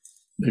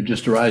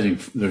just arising,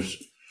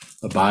 there's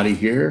a body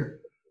here,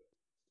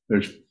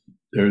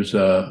 there's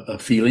a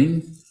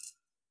feeling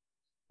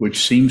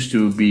which seems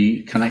to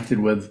be connected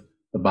with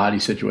the body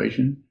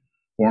situation.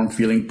 Form,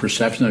 feeling,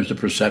 perception. There's the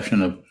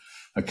perception of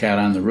a cat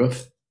on the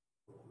roof.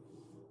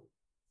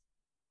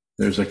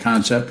 There's a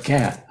concept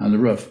cat on the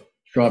roof.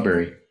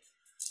 Strawberry.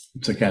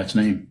 It's the cat's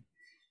name.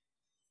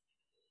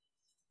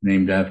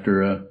 Named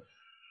after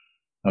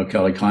how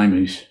Kelly climbed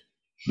his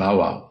Bow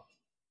Wow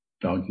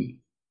doggy.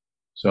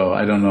 So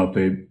I don't know if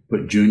they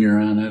put Junior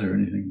on it or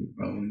anything, but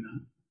probably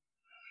not.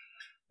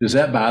 Does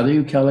that bother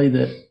you, Kelly,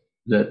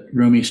 that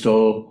Rumi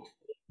stole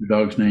the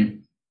dog's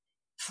name?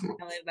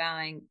 Kelly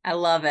bowing. I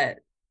love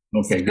it.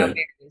 Okay, good.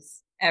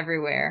 Strawberries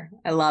everywhere.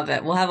 I love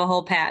it. We'll have a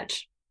whole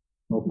patch.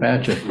 Whole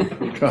patch of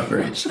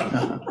strawberries.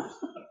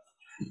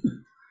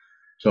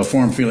 So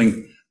form,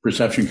 feeling,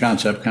 perception,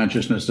 concept,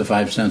 consciousness, the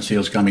 5 sense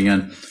fields coming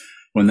in.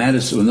 When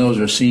those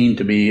are seen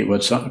to be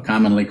what's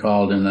commonly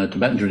called in the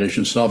Tibetan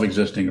tradition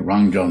self-existing,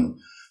 rangjung,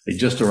 they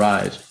just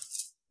arise.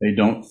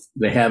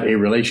 They have a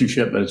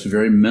relationship, but it's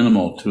very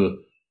minimal to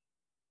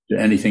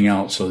anything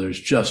else. So there's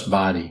just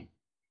body.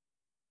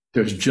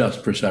 There's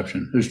just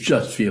perception. There's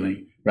just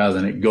feeling rather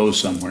than it goes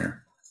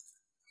somewhere.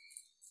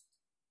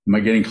 Am I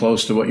getting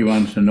close to what you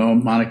wanted to know,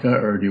 Monica,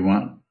 or do you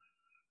want?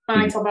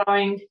 Monica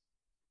bowing.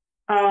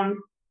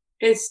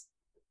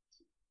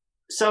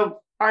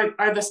 So are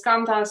the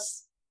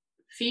skandhas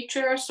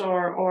features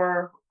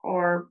or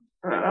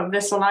of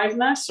this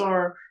aliveness,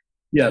 or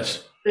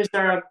Yes. is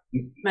there a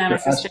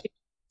manifestation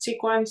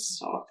sequence?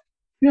 Or?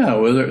 Yeah,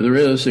 well, there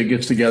is. It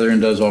gets together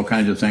and does all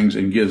kinds of things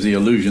and gives the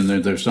illusion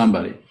that there's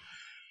somebody.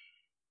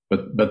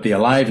 But the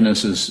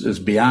aliveness is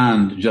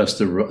beyond just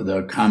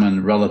the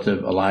common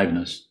relative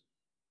aliveness.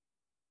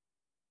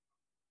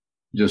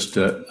 Just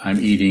I'm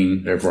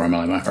eating, therefore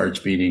my heart's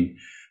beating,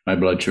 my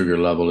blood sugar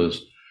level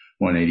is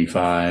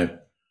 185.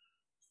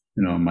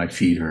 My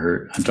feet are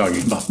hurt. I'm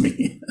talking about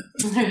me.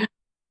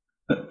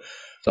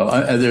 So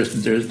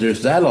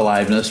there's that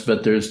aliveness,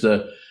 but there's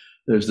the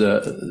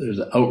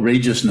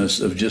outrageousness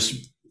of just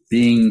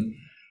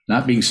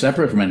not being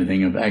separate from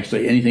anything. Of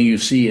actually anything you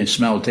see and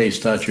smell,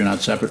 taste, touch, you're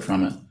not separate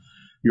from it.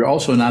 You're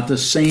also not the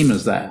same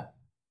as that.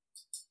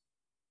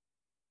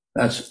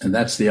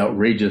 That's the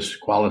outrageous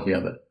quality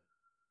of it.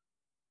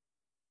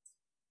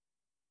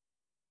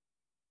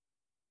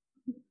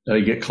 Did I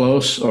get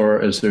close, or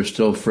is there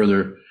still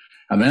further?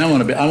 I mean, I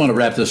want to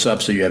wrap this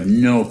up so you have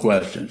no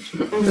questions.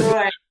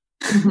 Right.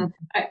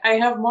 I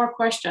have more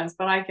questions,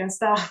 but I can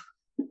stop.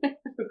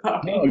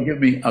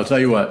 I'll tell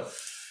you what,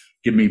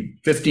 give me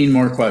 15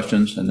 more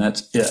questions and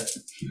that's it.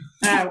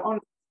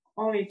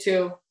 Only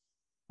 2.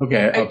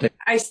 Okay.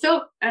 I'm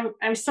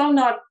still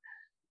not,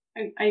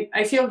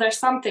 I feel there's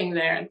something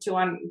there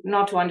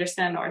not to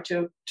understand or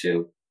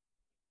to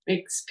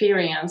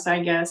experience, I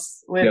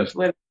guess,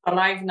 with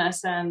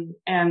aliveness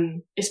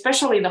and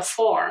especially the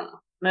form.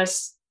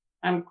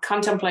 I'm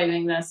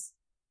contemplating this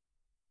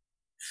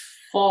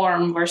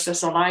form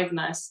versus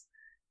aliveness,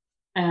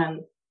 and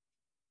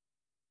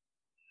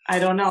I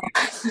don't know.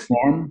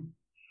 Form?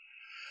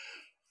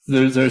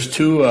 There's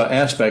 2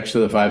 aspects to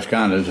the 5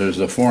 skandhas. There's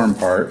the form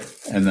part,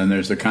 and then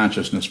there's the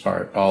consciousness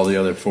part. All the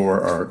other 4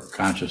 are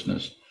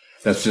consciousness.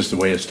 That's just the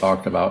way it's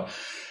talked about.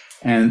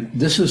 And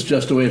this is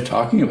just a way of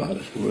talking about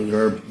it.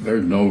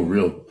 There's no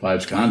real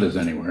 5 skandhas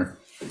anywhere.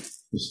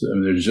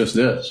 There's just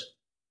this.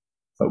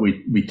 But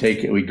we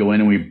take it, we go in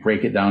and we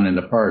break it down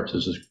into parts.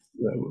 This is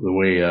the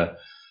way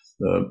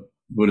the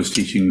Buddhist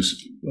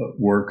teachings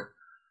work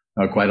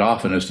quite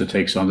often, is to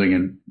take something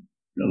and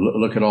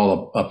look at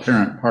all the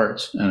apparent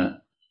parts in it,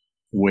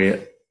 the way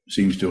it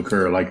seems to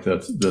occur, like the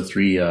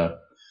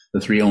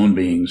three own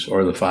beings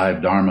or the 5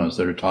 dharmas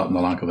that are taught in the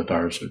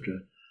Lankavatara Sutra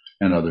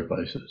and other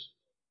places.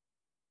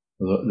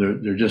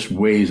 They're just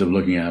ways of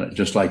looking at it,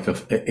 just like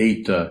the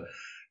 8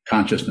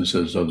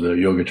 consciousnesses of the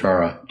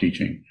Yogacara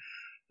teaching.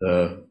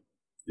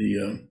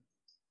 The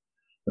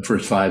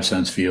first 5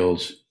 sense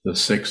fields, the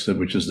 6th,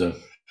 which is the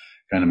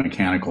kind of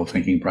mechanical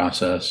thinking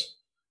process.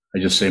 I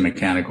just say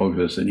mechanical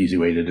because it's an easy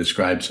way to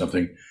describe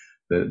something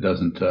that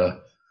doesn't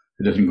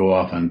go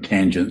off on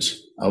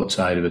tangents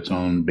outside of its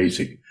own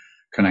basic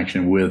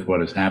connection with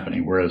what is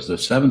happening. Whereas the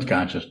 7th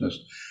consciousness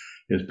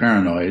is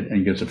paranoid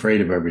and gets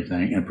afraid of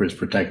everything and is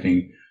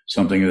protecting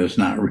something that is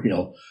not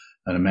real,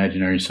 an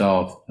imaginary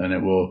self. And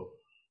it will,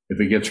 if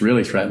it gets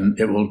really threatened,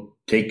 it will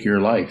take your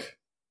life.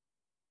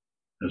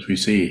 As we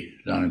see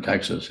down in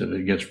Texas, if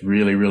it gets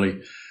really,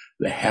 really,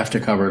 they have to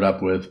cover it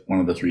up with one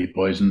of the 3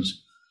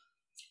 poisons.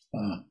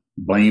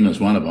 Blame is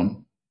one of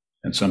them.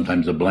 And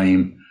sometimes the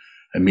blame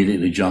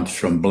immediately jumps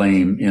from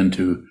blame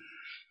into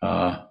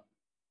the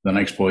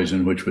next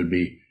poison, which would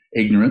be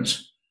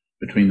ignorance.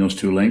 Between those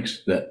 2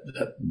 links, that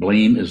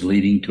blame is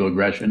leading to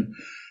aggression.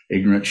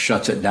 Ignorance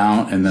shuts it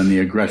down, and then the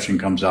aggression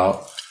comes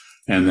out,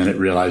 and then it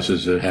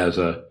realizes it has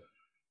a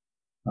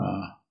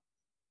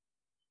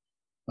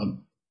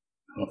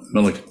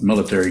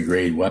military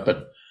grade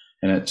weapon,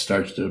 and it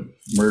starts to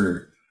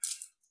murder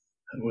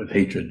with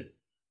hatred.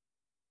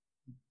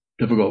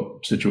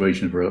 Difficult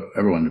situation for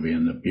everyone to be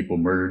in, the people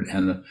murdered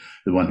and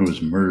the one who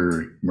is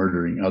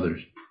murdering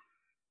others.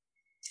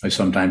 I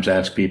sometimes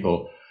ask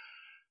people,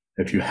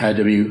 if you had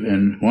to be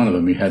in one of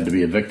them, you had to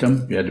be a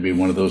victim, you had to be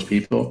one of those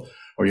people,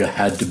 or you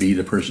had to be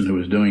the person who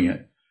was doing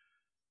it.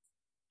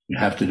 You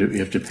have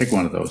to pick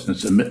one of those. And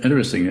it's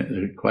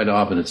interesting, quite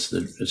often it's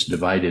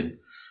divided,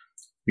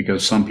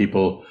 because some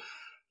people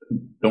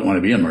don't want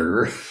to be a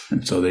murderer,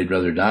 and so they'd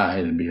rather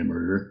die than be a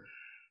murderer.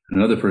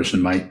 Another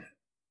person might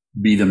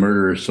be the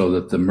murderer so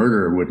that the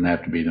murderer wouldn't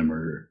have to be the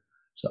murderer.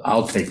 So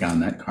I'll take on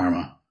that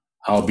karma.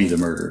 I'll be the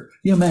murderer.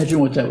 Can you imagine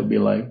what that would be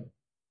like?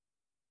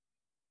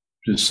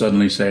 Just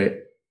suddenly say,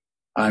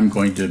 I'm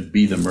going to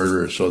be the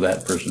murderer so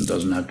that person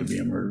doesn't have to be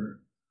a murderer.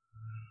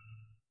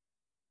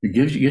 It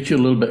gets you a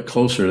little bit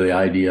closer to the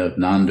idea of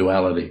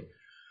non-duality,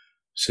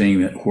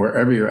 seeing that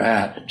wherever you're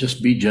at,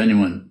 just be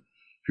genuine.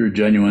 If you're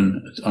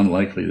genuine, it's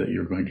unlikely that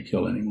you're going to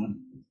kill anyone.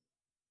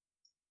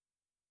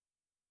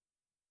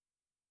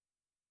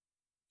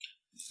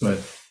 But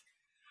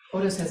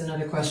Otis has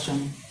another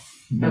question.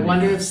 I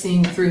wonder if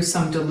seeing through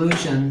some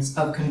delusions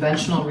of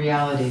conventional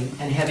reality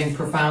and having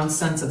profound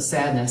sense of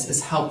sadness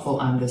is helpful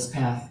on this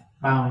path.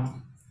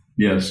 Bowing.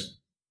 Yes.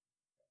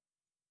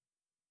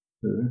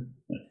 I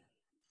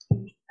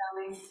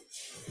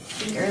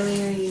think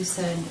earlier you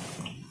said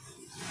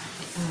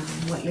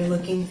what you're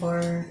looking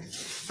for,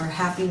 or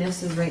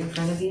happiness is right in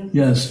front of you.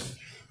 Yes.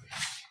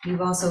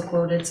 You've also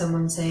quoted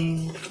someone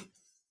saying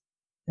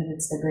that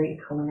it's the great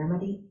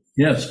calamity.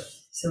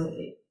 Yes. So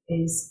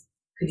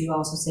could you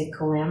also say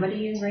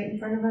calamity is right in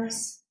front of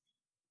us?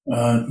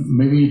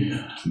 Maybe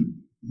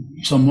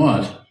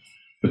somewhat,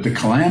 but the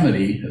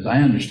calamity, as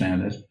I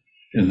understand it,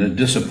 and the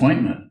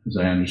disappointment, as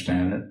I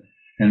understand it,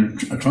 and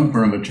Trungpa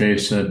Rinpoche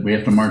said we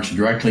have to march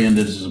directly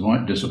into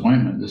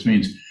disappointment. This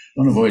means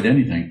don't avoid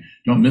anything.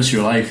 Don't miss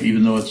your life,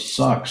 even though it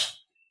sucks.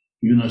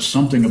 Even though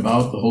something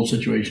about the whole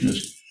situation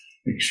is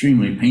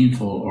extremely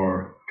painful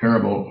or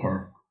terrible,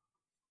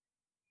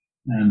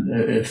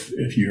 and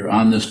if you're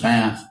on this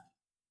path,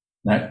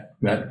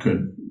 that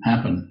could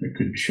happen. It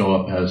could show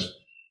up as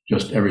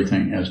just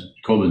everything, as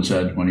Kobun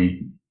said when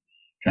he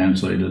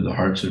translated the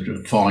Heart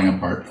Sutra, falling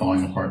apart,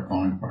 falling apart,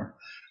 falling apart.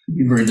 It'd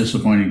be very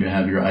disappointing to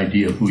have your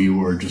idea of who you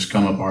were just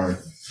come apart.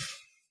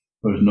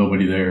 There's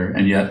nobody there,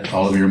 and yet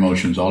all of your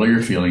emotions, all of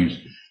your feelings,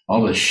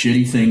 all the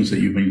shitty things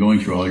that you've been going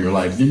through all your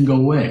life didn't go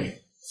away.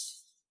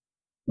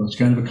 So it's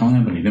kind of a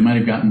calamity. They might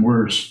have gotten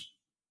worse.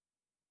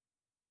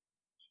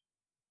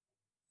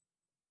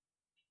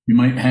 You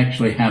might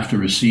actually have to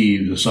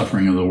receive the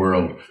suffering of the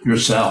world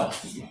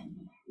yourself.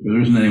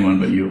 There isn't anyone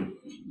but you.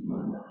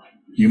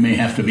 You may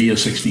have to be a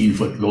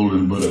 16-foot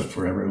golden Buddha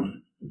for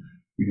everyone,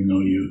 even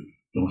though you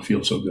don't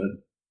feel so good.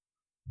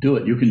 Do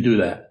it. You can do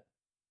that.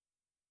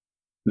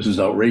 This is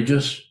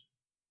outrageous.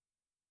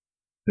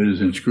 It is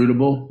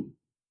inscrutable.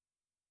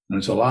 And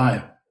it's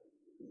alive.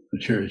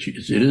 It's here.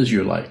 It is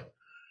your life.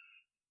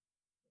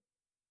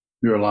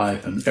 Your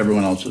life and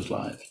everyone else's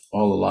lives.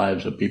 All the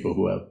lives of people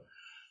who have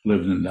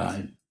lived and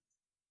died.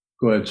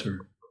 Go ahead, sir.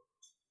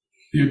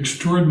 The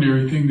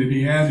extraordinary thing that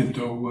he added,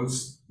 though,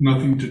 was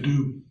nothing to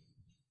do.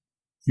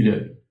 He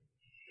did.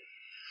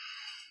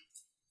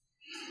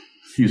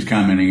 He was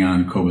commenting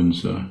on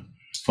Kobun's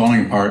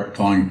falling apart,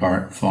 falling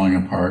apart, falling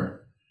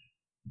apart,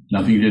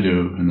 nothing to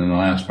do, and then the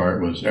last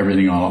part was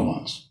everything all at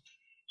once.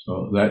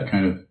 So that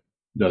kind of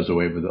does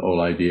away with the whole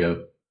idea of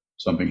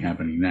something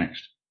happening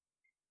next.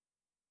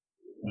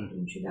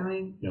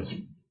 Yes. Yes.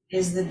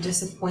 Is the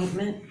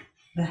disappointment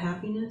the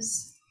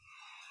happiness?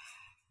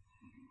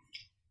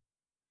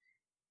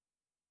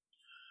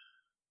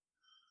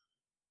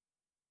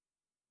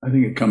 I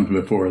think it comes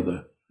before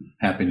the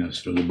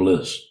happiness or the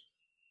bliss.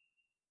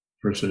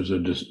 First, there's a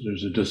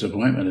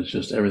disappointment. It's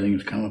just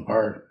everything's come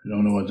apart. You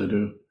don't know what to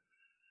do.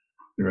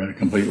 You're at a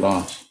complete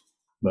loss,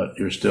 but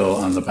you're still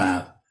on the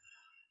path.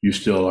 You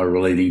still are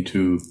relating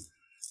to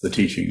the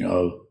teaching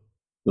of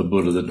the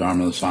Buddha, the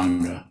Dharma, the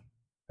Sangha,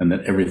 and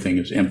that everything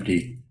is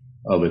empty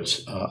of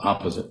its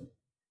opposite.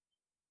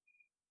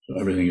 So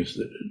everything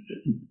is,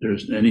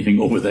 there's anything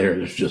over there,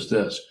 there's just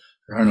this.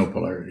 There are no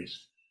polarities,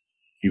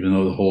 even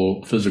though the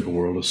whole physical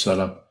world is set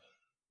up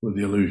with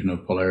the illusion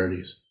of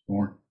polarities.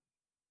 More?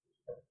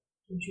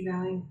 Don't you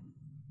value?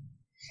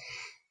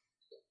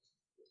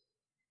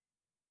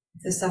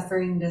 If the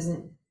suffering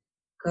doesn't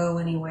go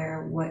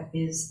anywhere, what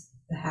is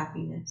the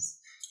happiness?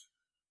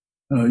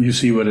 You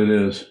see what it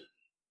is.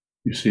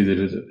 You see that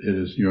it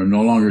is, you're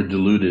no longer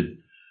deluded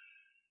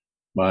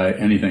by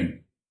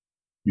anything.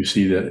 You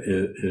see that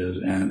it is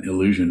an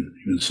illusion.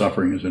 Even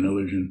suffering is an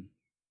illusion.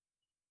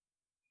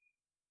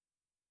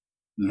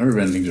 The nerve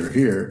endings are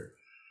here,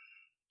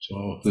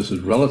 so this is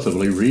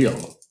relatively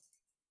real.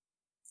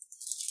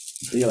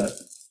 You feel it.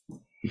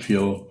 You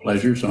feel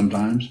pleasure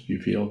sometimes. You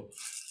feel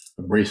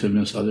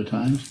abrasiveness other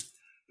times,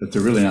 but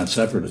they're really not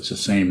separate. It's the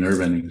same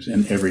nerve endings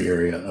in every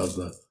area of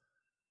the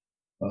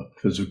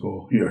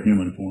physical or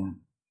human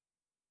form.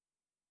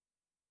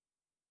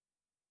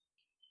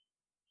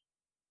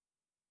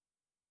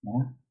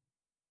 More?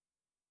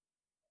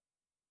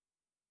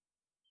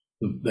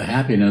 The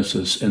happiness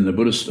is in the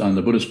Buddhist, on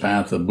the Buddhist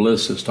path, the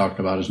bliss is talked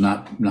about is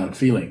not a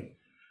feeling.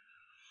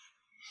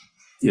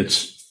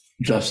 It's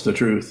just the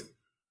truth.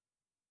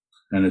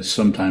 And it's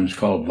sometimes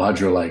called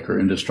Vajra-like or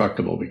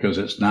indestructible because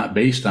it's not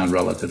based on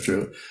relative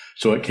truth.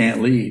 So it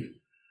can't leave.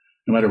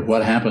 No matter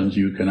what happens,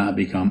 you cannot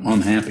become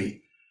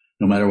unhappy.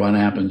 No matter what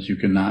happens, you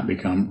cannot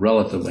become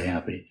relatively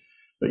happy.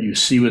 But you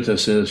see what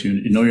this is.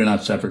 You know you're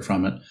not separate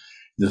from it.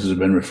 This has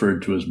been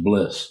referred to as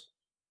bliss.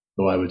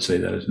 So I would say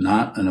that it's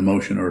not an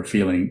emotion or a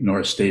feeling nor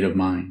a state of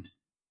mind.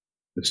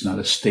 It's not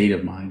a state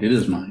of mind. It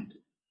is mind.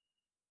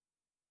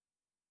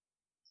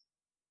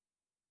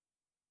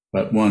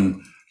 But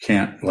one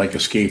can't like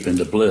escape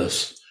into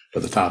bliss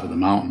at the top of the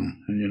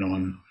mountain and,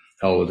 and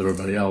hell with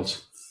everybody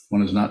else.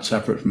 One is not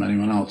separate from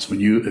anyone else. When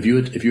if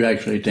you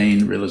actually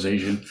attain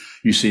realization,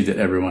 you see that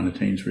everyone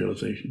attains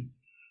realization.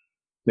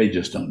 They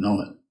just don't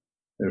know it.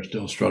 They're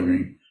still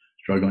struggling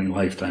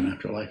lifetime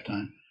after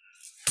lifetime.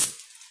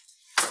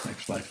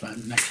 Next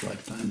lifetime, next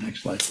lifetime,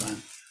 next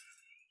lifetime.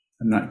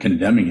 I'm not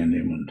condemning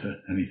anyone to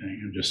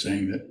anything. I'm just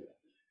saying that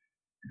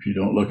if you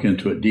don't look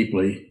into it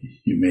deeply,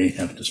 you may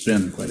have to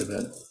spend quite a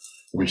bit.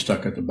 Or be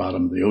stuck at the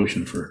bottom of the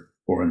ocean for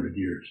 400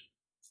 years,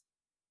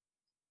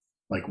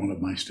 like one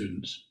of my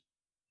students.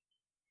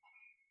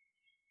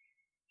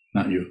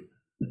 Not you.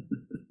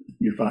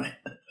 You're fine.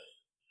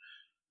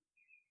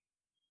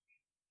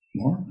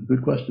 More?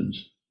 Good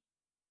questions.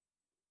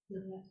 Yeah,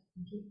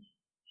 thank you.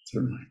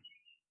 Certainly.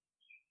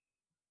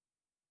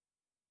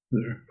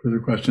 Are there further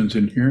questions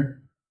in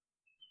here?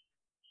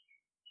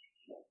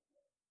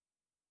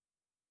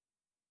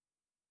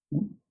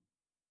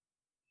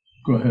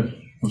 Go ahead.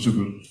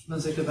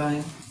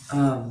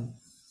 Sokuzan.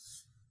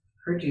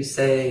 Heard you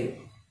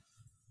say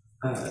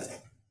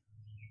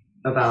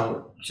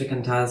about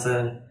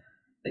Shikantaza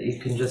that you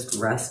can just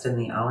rest in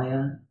the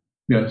alaya.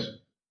 Yes.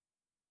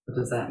 What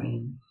does that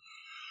mean?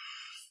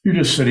 You're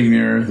just sitting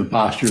there, the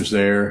posture's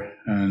there,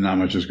 and not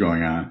much is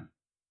going on.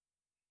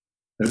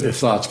 If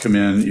thoughts come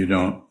in, you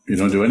don't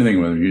do anything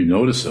with them. You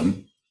notice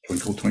them,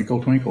 twinkle,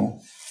 twinkle,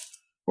 twinkle,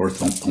 or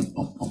thump, thump,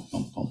 thump, thump,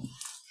 thump, thump.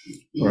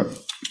 Or,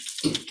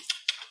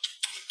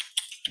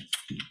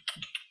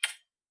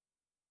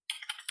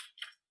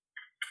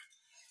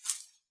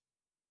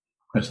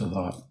 that's the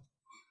thought.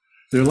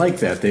 They're like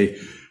that.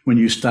 When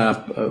you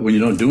stop, when you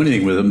don't do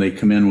anything with them, they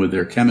come in with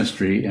their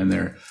chemistry and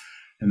their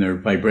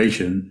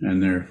vibration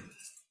and their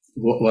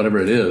whatever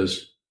it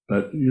is.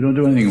 But you don't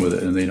do anything with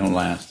it, and they don't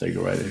last. They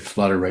go right. They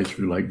flutter right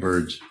through like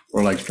birds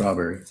or like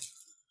strawberry.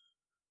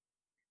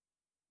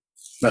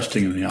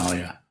 Resting in the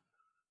alaya.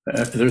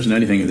 There isn't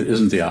anything that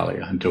isn't the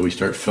alaya until we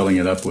start filling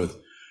it up with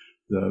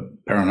the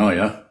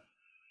paranoia,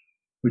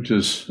 which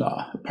is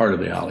part of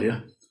the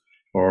alaya,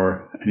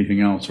 or anything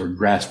else, or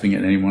grasping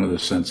at any one of the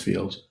sense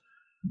fields,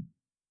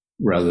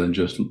 rather than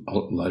just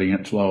letting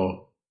it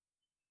flow.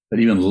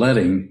 But even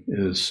letting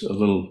is a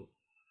little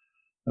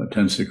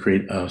tends to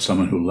create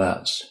someone who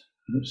lets.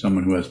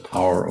 Someone who has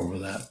power over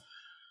that,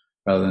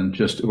 rather than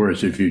just,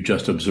 whereas if you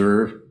just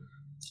observe,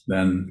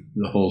 then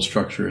the whole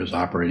structure is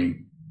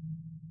operating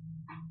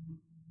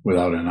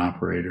without an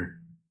operator.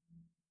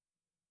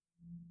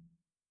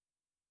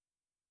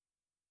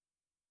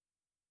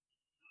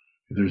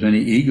 If there's any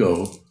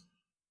ego,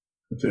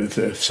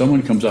 if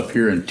someone comes up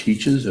here and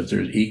teaches, if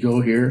there's ego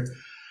here,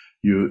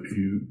 you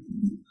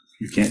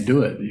can't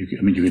do it. You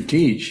can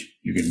teach,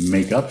 you can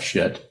make up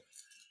shit,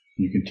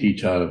 you can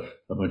teach out of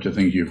a bunch of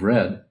things you've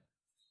read.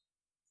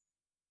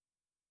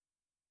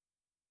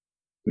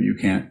 But you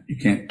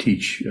can't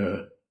teach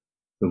the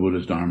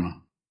Buddha's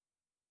Dharma.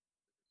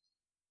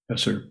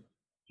 Yes, sir.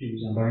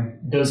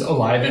 Does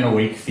alive and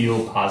awake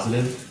feel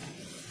positive?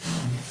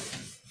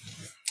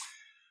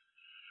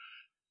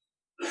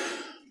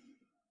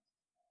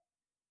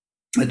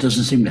 It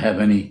doesn't seem to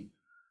have any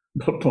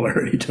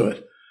polarity to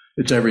it.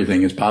 It's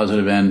everything. It's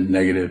positive and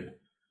negative.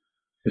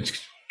 It's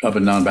up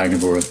and down, back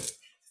and forth,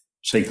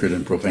 sacred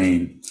and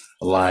profane,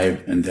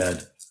 alive and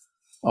dead,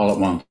 all at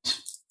once.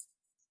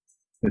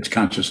 It's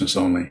consciousness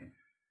only.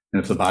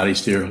 And if the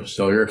body's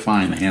still here,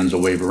 fine, the hands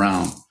will wave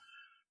around.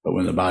 But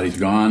when the body's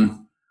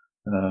gone,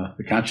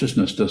 the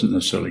consciousness doesn't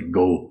necessarily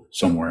go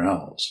somewhere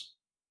else.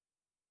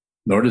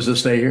 Nor does it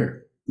stay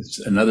here. It's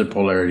another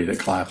polarity that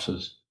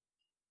collapses.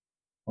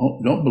 Oh,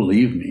 don't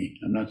believe me.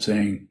 I'm not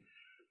saying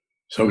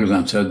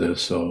Sokuzan said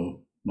this,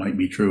 so it might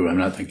be true. I'm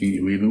not thinking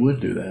you even would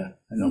do that.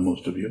 I know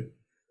most of you.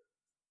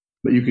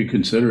 But you could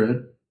consider it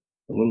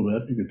a little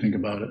bit. You could think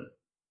about it.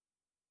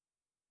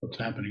 What's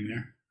happening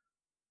there?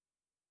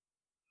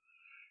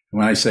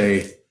 When I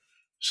say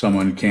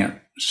someone can't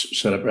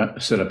sit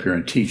up here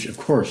and teach, of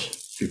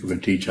course, people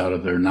can teach out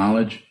of their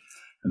knowledge,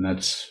 and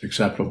that's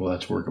acceptable,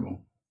 that's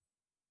workable.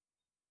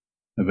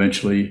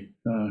 Eventually,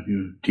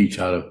 you teach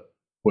out of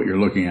what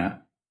you're looking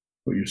at,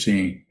 what you're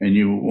seeing, and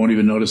you won't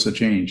even notice the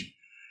change.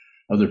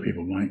 Other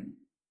people might,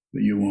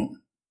 but you won't.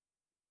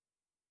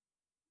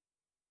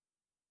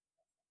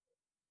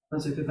 A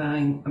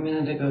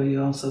minute ago,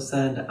 you also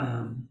said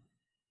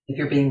if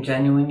you're being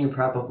genuine, you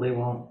probably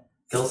won't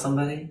kill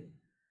somebody.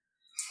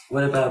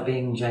 What about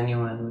being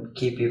genuine would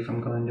keep you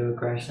from going to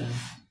aggression?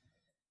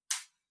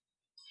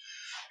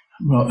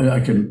 Well, I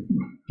can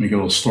make a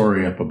little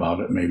story up about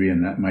it maybe,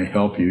 and that might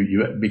help you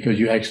because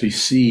you actually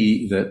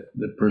see that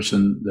the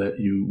person that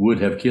you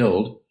would have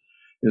killed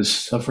is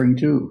suffering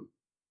too.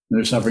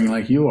 They're suffering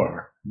like you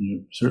are.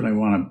 You certainly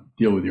want to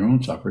deal with your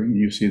own suffering.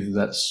 You see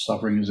that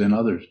suffering is in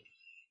others.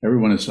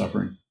 Everyone is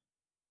suffering.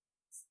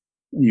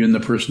 Even the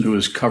person who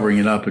is covering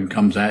it up and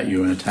comes at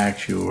you and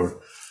attacks you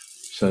or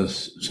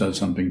says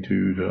something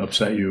to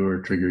upset you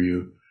or trigger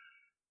you,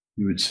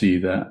 you would see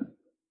that.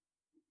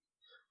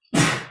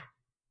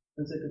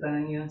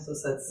 You also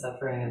said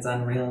suffering is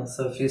unreal.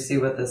 So if you see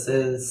what this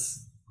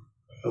is,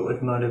 it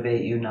would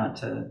motivate you not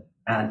to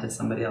add to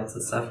somebody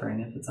else's suffering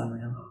if it's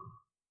unreal.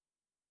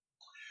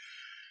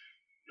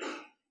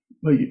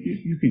 Well,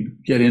 you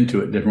could get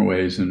into it different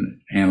ways and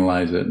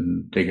analyze it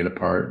and take it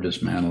apart,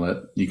 dismantle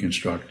it,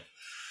 deconstruct.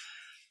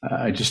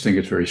 I just think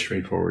it's very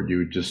straightforward.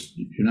 You're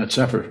not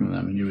separate from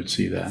them, and you would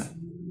see that.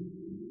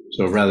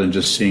 So rather than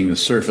just seeing the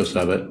surface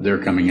of it,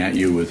 they're coming at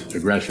you with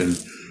aggression,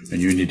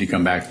 and you need to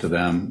come back to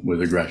them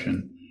with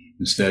aggression.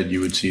 Instead,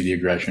 you would see the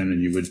aggression,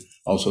 and you would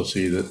also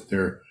see that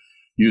they're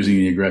using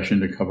the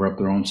aggression to cover up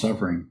their own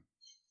suffering.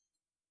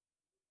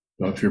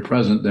 So if you're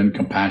present, then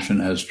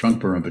compassion, as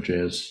Trungpa Rinpoche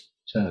has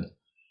said,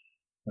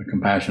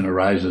 compassion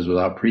arises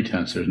without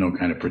pretense. There's no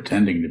kind of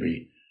pretending to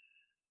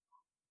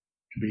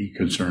be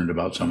concerned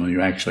about someone.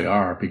 You actually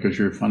are, because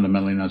you're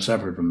fundamentally not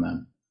separate from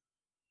them.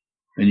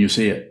 And you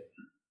see it.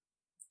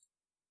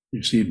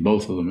 You see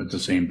both of them at the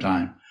same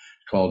time.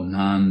 It's called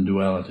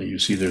non-duality. You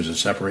see there's a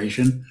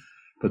separation,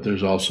 but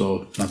there's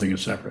also nothing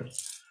is separate.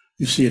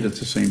 You see it at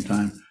the same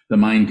time. The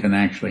mind can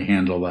actually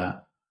handle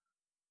that.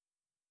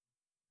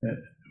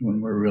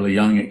 When we're really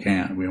young, it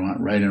can't. We want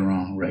right and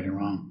wrong, right and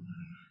wrong.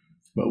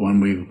 But when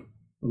we've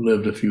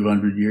lived a few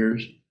hundred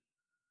years,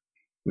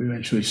 we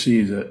eventually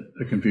see that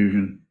the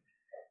confusion.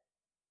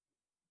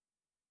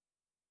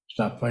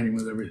 Stop fighting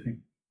with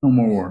everything. No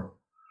more war.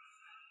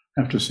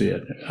 Have to see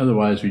it.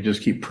 Otherwise, we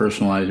just keep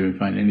personalizing. We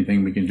find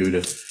anything we can do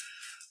to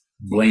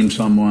blame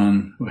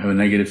someone who have a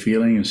negative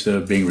feeling instead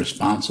of being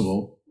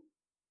responsible.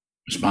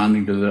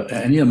 Responding to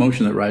any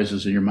emotion that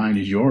rises in your mind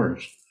is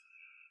yours,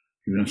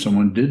 even if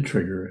someone did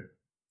trigger it.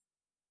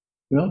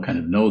 We all kind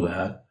of know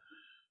that,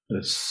 but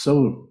it's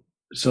so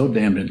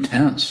damned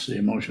intense. The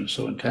emotion is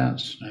so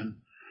intense, and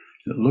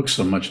it looks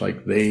so much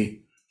like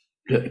they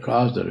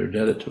caused it or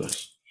did it to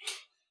us.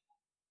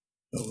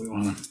 So we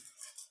want to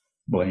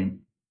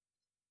blame,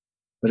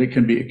 but it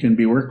can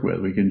be worked with.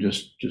 We can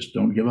just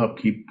don't give up.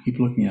 Keep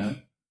looking at it.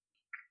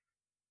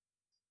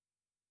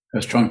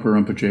 As Trungpa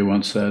Rinpoche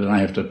once said, and I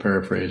have to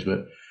paraphrase,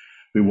 but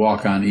we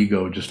walk on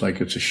ego just like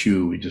it's a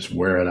shoe. We just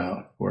wear it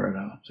out.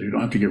 So you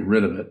don't have to get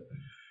rid of it.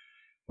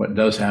 What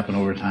does happen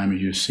over time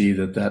is you see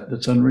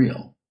that's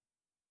unreal.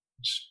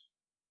 It's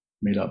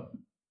made up.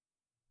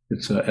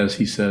 It's, as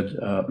he said,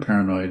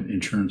 paranoid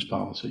insurance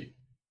policy.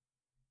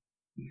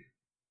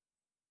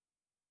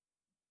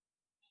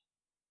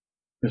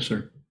 Yes,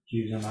 sir.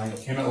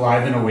 Can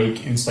alive and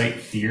awake incite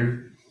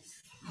fear?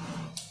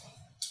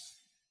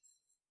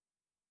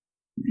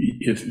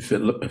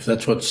 If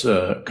that's what's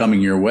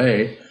coming your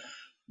way,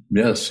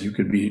 yes, you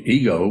could be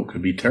ego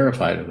could be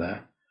terrified of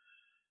that.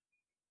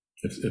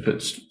 If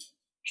it's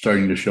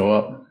starting to show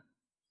up,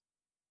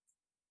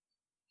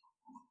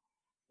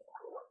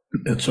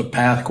 it's a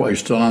path. While you're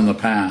still on the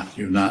path,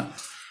 you're not.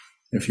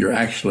 If you're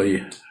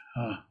actually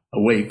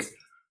awake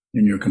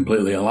and you're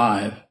completely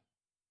alive,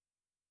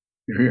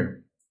 you're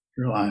here.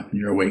 You're alive and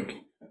you're awake.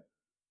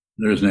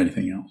 There isn't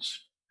anything else.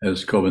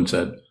 As Coben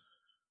said,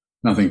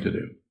 nothing to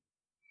do.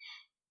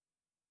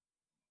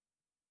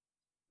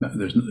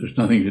 There's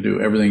nothing to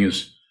do. Everything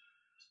is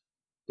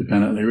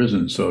dependently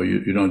risen. So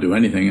you don't do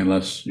anything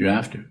unless you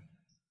have to,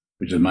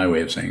 which is my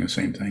way of saying the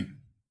same thing.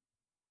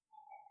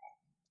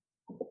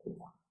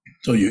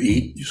 So you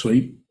eat, you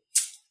sleep,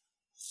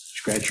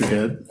 scratch your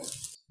head.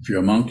 If you're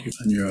a monk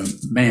and you're a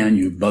man,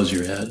 you buzz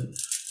your head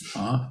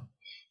off.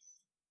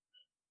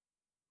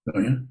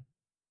 Don't you?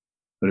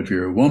 But if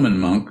you're a woman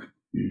monk,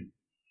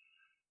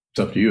 it's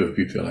up to you. If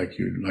you feel like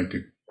you'd like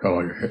to cut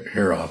all your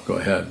hair off, go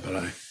ahead. But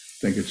I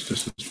think it's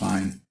just as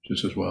fine,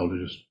 just as well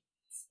to just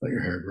let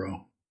your hair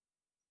grow.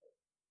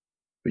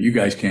 But you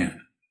guys can't.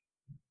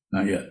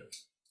 Not yet.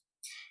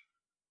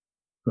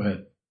 Go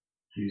ahead.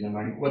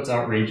 What's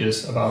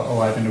outrageous about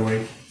alive and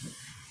awake?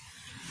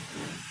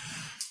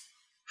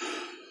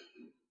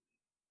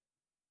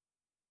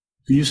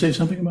 Can you say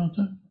something about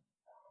that?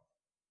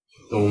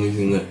 The only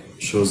thing that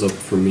shows up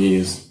for me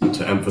is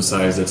to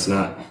emphasize it's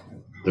not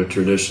the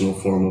traditional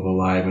form of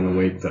alive and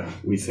awake that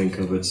we think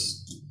of.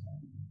 It's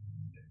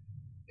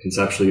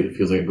conceptually, it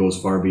feels like it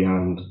goes far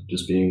beyond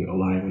just being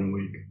alive and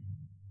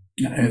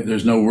awake.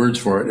 There's no words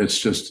for it. It's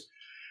just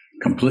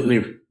completely,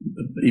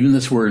 even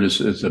this word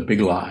is a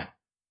big lie.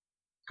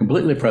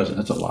 Completely present,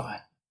 that's a lie.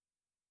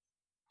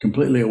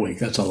 Completely awake,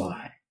 that's a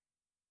lie.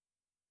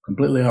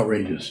 Completely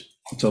outrageous,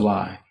 it's a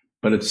lie.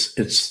 But it's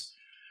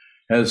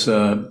as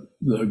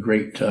the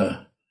great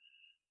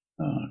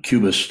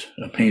cubist,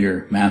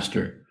 painter,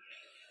 master,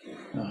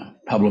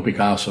 Pablo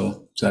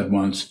Picasso said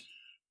once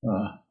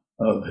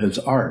of his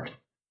art,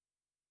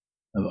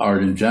 of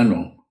art in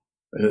general,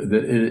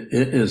 that it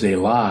is a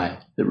lie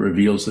that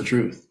reveals the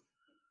truth.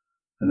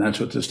 And that's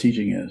what this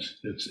teaching is.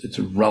 It's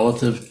a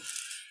relative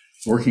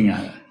working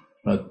at it.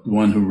 But the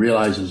one who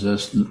realizes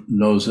this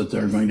knows that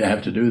they're going to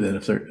have to do that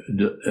if they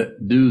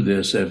do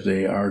this if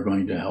they are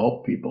going to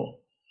help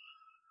people.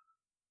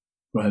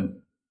 Go ahead.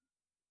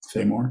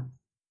 Say more.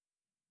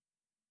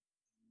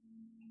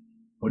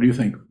 What do you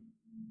think?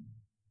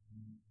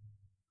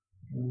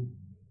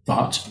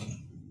 Thoughts?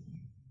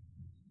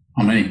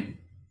 How many?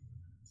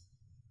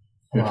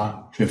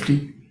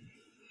 50?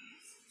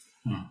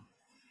 Oh.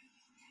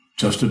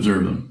 Just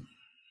observe them.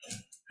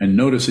 And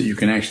notice that you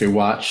can actually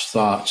watch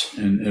thoughts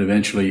and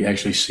eventually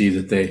actually see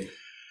that they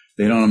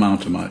don't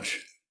amount to much.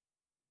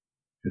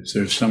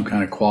 There's some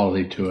kind of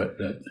quality to it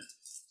that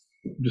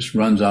just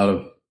runs out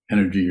of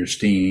energy or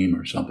steam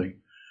or something.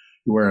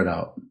 You wear it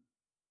out.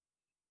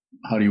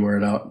 How do you wear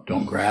it out?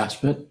 Don't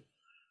grasp it.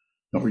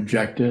 Don't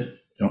reject it.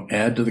 Don't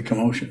add to the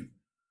commotion.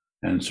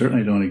 And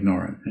certainly don't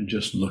ignore it and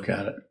just look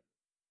at it.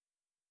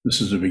 This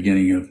is the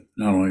beginning of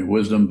not only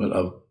wisdom, but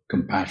of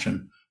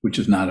compassion, which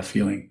is not a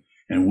feeling.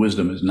 And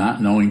wisdom is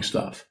not knowing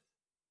stuff.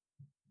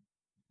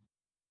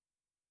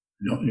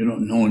 You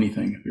don't know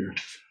anything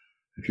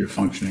if you're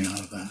functioning out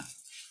of that.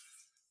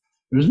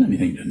 There isn't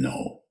anything to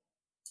know,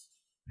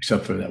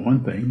 except for that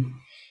one thing.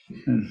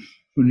 And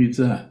who needs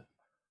that?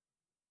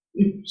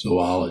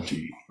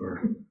 Zoology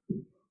or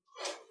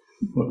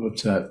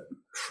what's that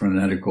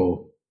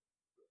frenetical?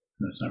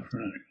 That's not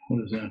frenetical.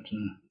 What is that?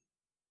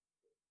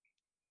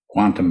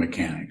 Quantum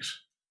mechanics.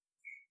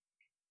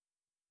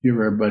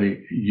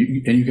 Everybody,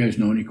 and you guys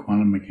know any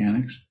quantum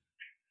mechanics?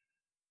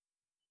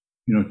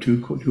 You know,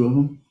 two of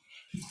them?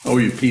 Oh,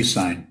 your peace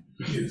sign.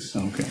 Yes.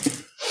 Okay.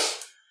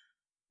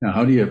 Now,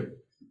 how do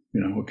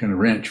what kind of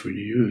wrench would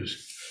you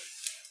use?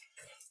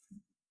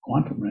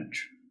 Quantum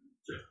wrench.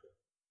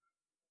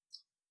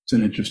 It's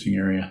an interesting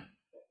area.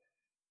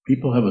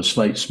 People have a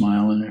slight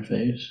smile on their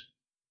face.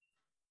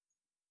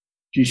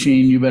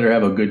 Jisheen, you better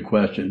have a good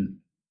question.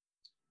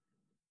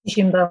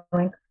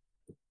 Shimmering.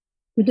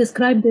 You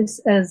describe this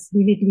as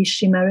vividly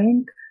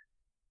shimmering.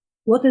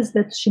 What is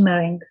that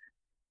shimmering?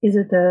 Is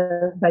it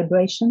a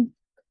vibration?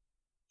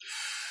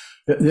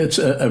 It's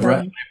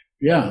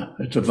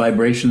it's a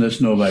vibration that's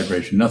no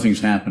vibration.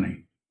 Nothing's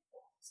happening.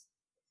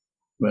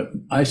 But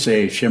I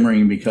say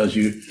shimmering because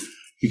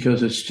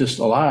it's just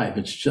alive.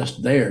 It's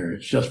just there.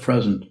 It's just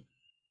present.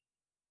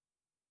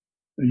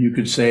 You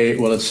could say,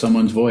 well, it's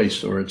someone's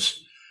voice, or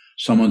it's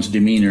someone's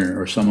demeanor,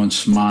 or someone's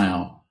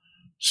smile.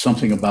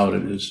 Something about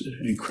it is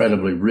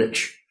incredibly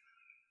rich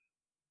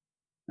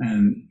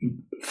and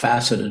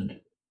faceted.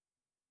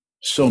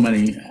 So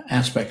many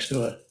aspects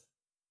to it.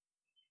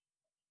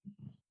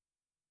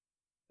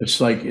 It's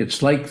like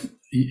if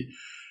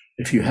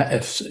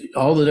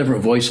all the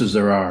different voices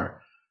there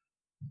are,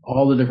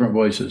 all the different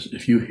voices.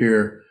 If you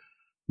hear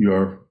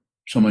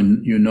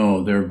someone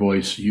their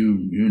voice,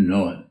 you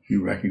know it.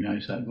 You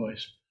recognize that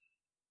voice.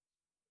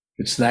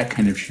 It's that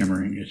kind of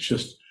shimmering. It's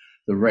just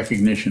the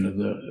recognition of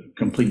the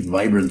complete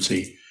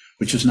vibrancy,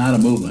 which is not a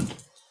movement.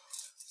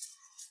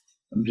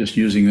 I'm just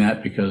using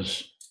that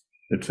because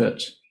it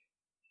fits.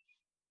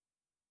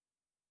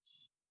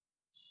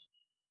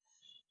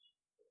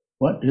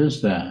 What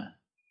is that?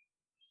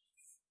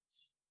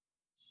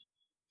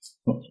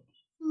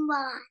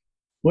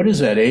 What is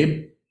that,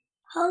 Abe?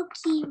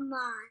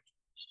 Pokemon.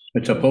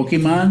 It's a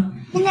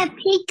Pokemon? And a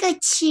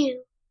Pikachu.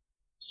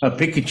 A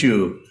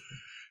Pikachu.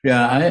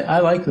 Yeah, I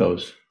like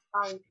those.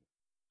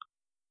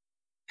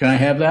 Can I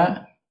have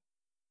that?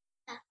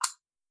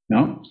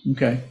 No?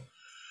 Okay.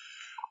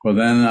 Well,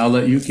 then I'll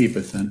let you keep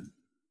it then.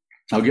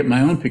 I'll get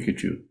my own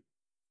Pikachu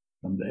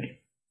someday.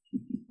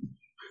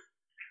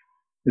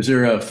 Is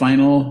there a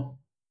final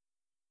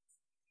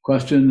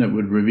question that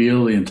would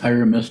reveal the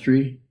entire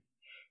mystery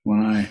when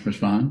I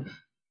respond?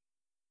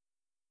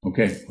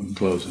 Okay, we can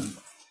close then.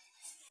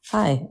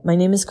 Hi, my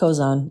name is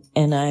Kozan,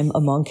 and I'm a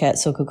monk at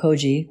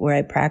Sokokoji, where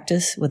I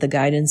practice with the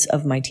guidance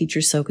of my teacher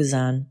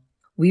Sokuzan.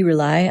 We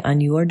rely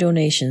on your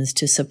donations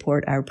to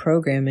support our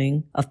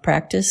programming of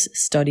practice,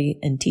 study,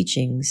 and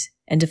teachings,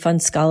 and to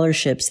fund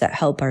scholarships that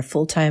help our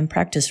full-time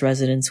practice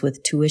residents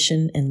with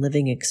tuition and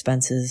living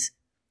expenses.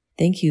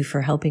 Thank you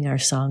for helping our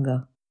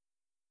Sangha.